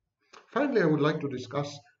accordingly. Finally, I would like to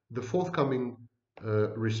discuss the forthcoming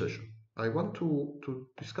recession. I want to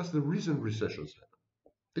discuss the reason recessions happen.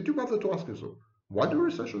 Did you bother to ask yourself, why do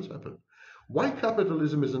recessions happen? Why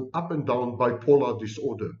capitalism is an up and down bipolar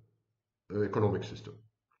disorder economic system?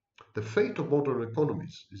 The fate of modern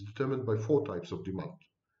economies is determined by four types of demand.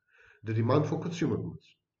 The demand for consumer goods,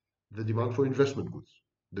 the demand for investment goods,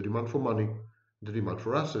 the demand for money, the demand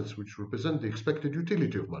for assets, which represent the expected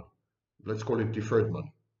utility of money. Let's call it deferred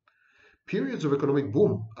money. Periods of economic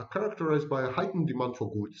boom are characterized by a heightened demand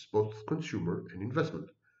for goods, both consumer and investment,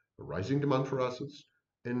 a rising demand for assets,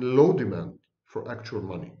 and low demand for actual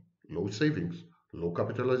money, low savings, low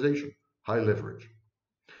capitalization, high leverage.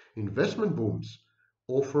 Investment booms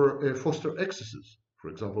foster excesses, for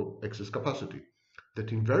example, excess capacity,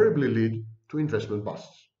 that invariably lead to investment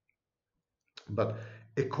busts. But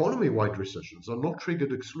economy-wide recessions are not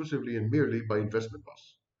triggered exclusively and merely by investment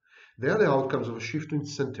busts. They are the outcomes of a shift in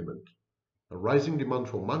sentiment, a rising demand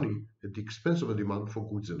for money at the expense of a demand for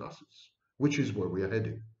goods and assets, which is where we are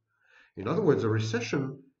heading. In other words, a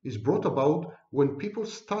recession is brought about when people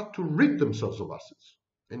start to rid themselves of assets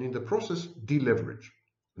and in the process deleverage.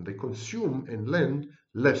 When they consume and lend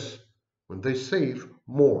less, when they save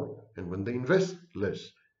more, and when they invest less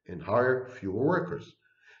and hire fewer workers.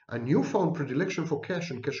 A newfound predilection for cash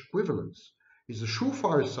and cash equivalents is a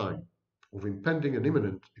surefire sign of impending and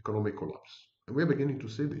imminent economic collapse. And we're beginning to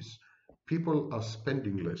see this. People are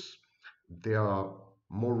spending less. They are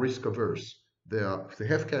more risk averse. If they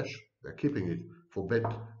have cash, they're keeping it for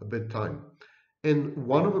a bad time. And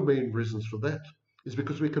one of the main reasons for that is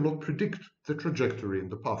because we cannot predict the trajectory and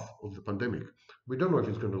the path of the pandemic. We don't know if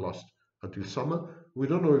it's going to last until summer. We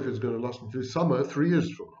don't know if it's going to last until summer 3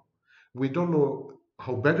 years from now. We don't know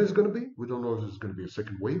how bad it's going to be. We don't know if it's going to be a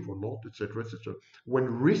second wave or not, etc., etc. When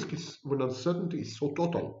uncertainty is so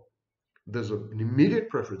total, there's an immediate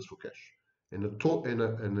preference for cash and a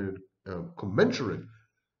commensurate,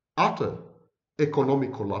 utter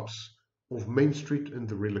economic collapse of Main Street and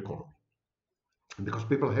the real economy. And because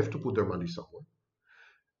people have to put their money somewhere,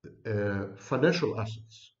 financial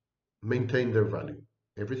assets maintain their value.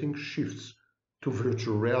 Everything shifts to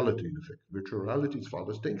virtual reality, in effect. Virtual reality is far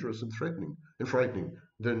less dangerous and frightening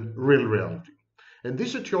than real reality. And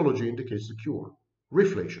this etiology indicates the cure,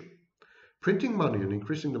 reflation. Printing money and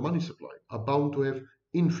increasing the money supply are bound to have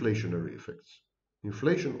inflationary effects.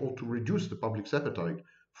 Inflation ought to reduce the public's appetite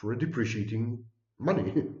for a depreciating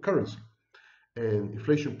money, currency. And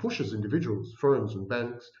inflation pushes individuals, firms, and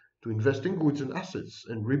banks to invest in goods and assets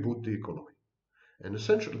and reboot the economy. And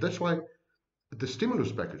essentially, that's why the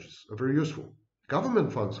stimulus packages are very useful.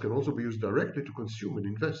 Government funds can also be used directly to consume and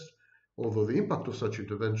invest, although the impact of such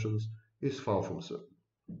interventions is far from certain.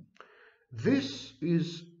 This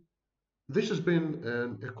has been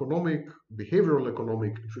an economic, behavioral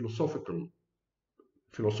economic, philosophical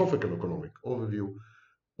economic overview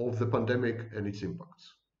of the pandemic and its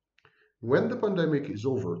impacts. When the pandemic is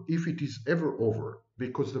over, if it is ever over,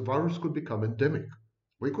 because the virus could become endemic,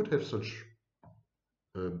 we could have such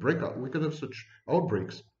we could have such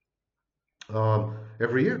outbreaks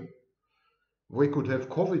every year. We could have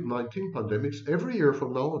COVID-19 pandemics every year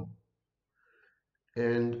from now on.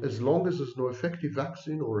 And as long as there's no effective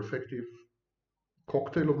vaccine or effective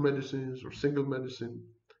cocktail of medicines or single medicine,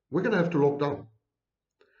 we're going to have to lock down.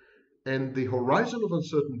 And the horizon of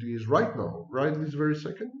uncertainty is right now, right this very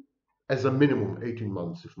second, as a minimum 18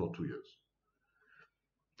 months, if not 2 years,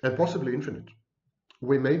 and possibly infinite.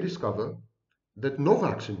 We may discover that no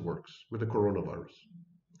vaccine works with the coronavirus,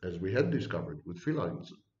 as we had discovered with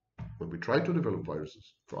felines when we tried to develop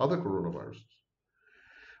viruses for other coronaviruses.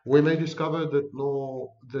 We may discover that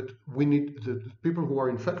people who are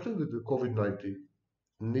infected with the COVID-19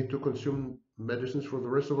 need to consume medicines for the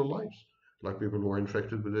rest of their lives, like people who are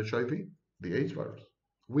infected with HIV, the AIDS virus.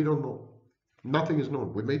 We don't know. Nothing is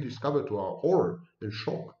known. We may discover to our horror and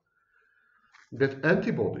shock that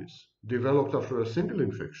antibodies developed after a single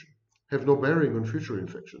infection have no bearing on future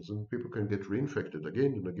infections, and people can get reinfected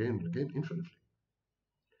again and again and again infinitely.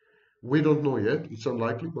 We don't know yet. It's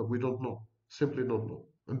unlikely, but we don't know. Simply don't know.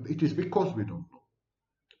 And it is because we don't know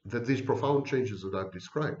that these profound changes that I've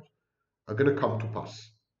described are going to come to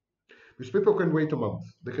pass. Because people can wait a month,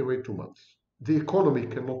 they can wait 2 months. The economy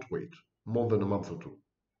cannot wait more than a month or two.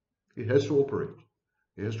 It has to operate.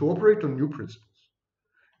 It has to operate on new principles.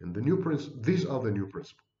 And these are the new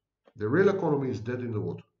principles. The real economy is dead in the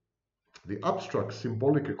water. The abstract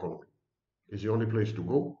symbolic economy is the only place to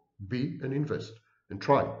go, be, and invest, and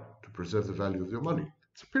try to preserve the value of your money.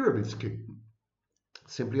 It's a pyramid scheme.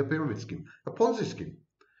 Simply a pyramid scheme, a Ponzi scheme.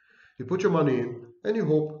 You put your money in and you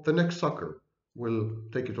hope the next sucker will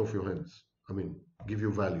take it off your hands. I mean, give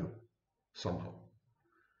you value somehow.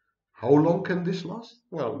 How long can this last?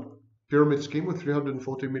 Well, pyramid scheme with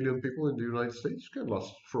 340 million people in the United States can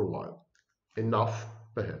last for a while. Enough,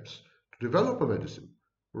 perhaps, to develop a medicine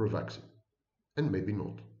or a vaccine, and maybe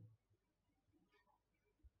not.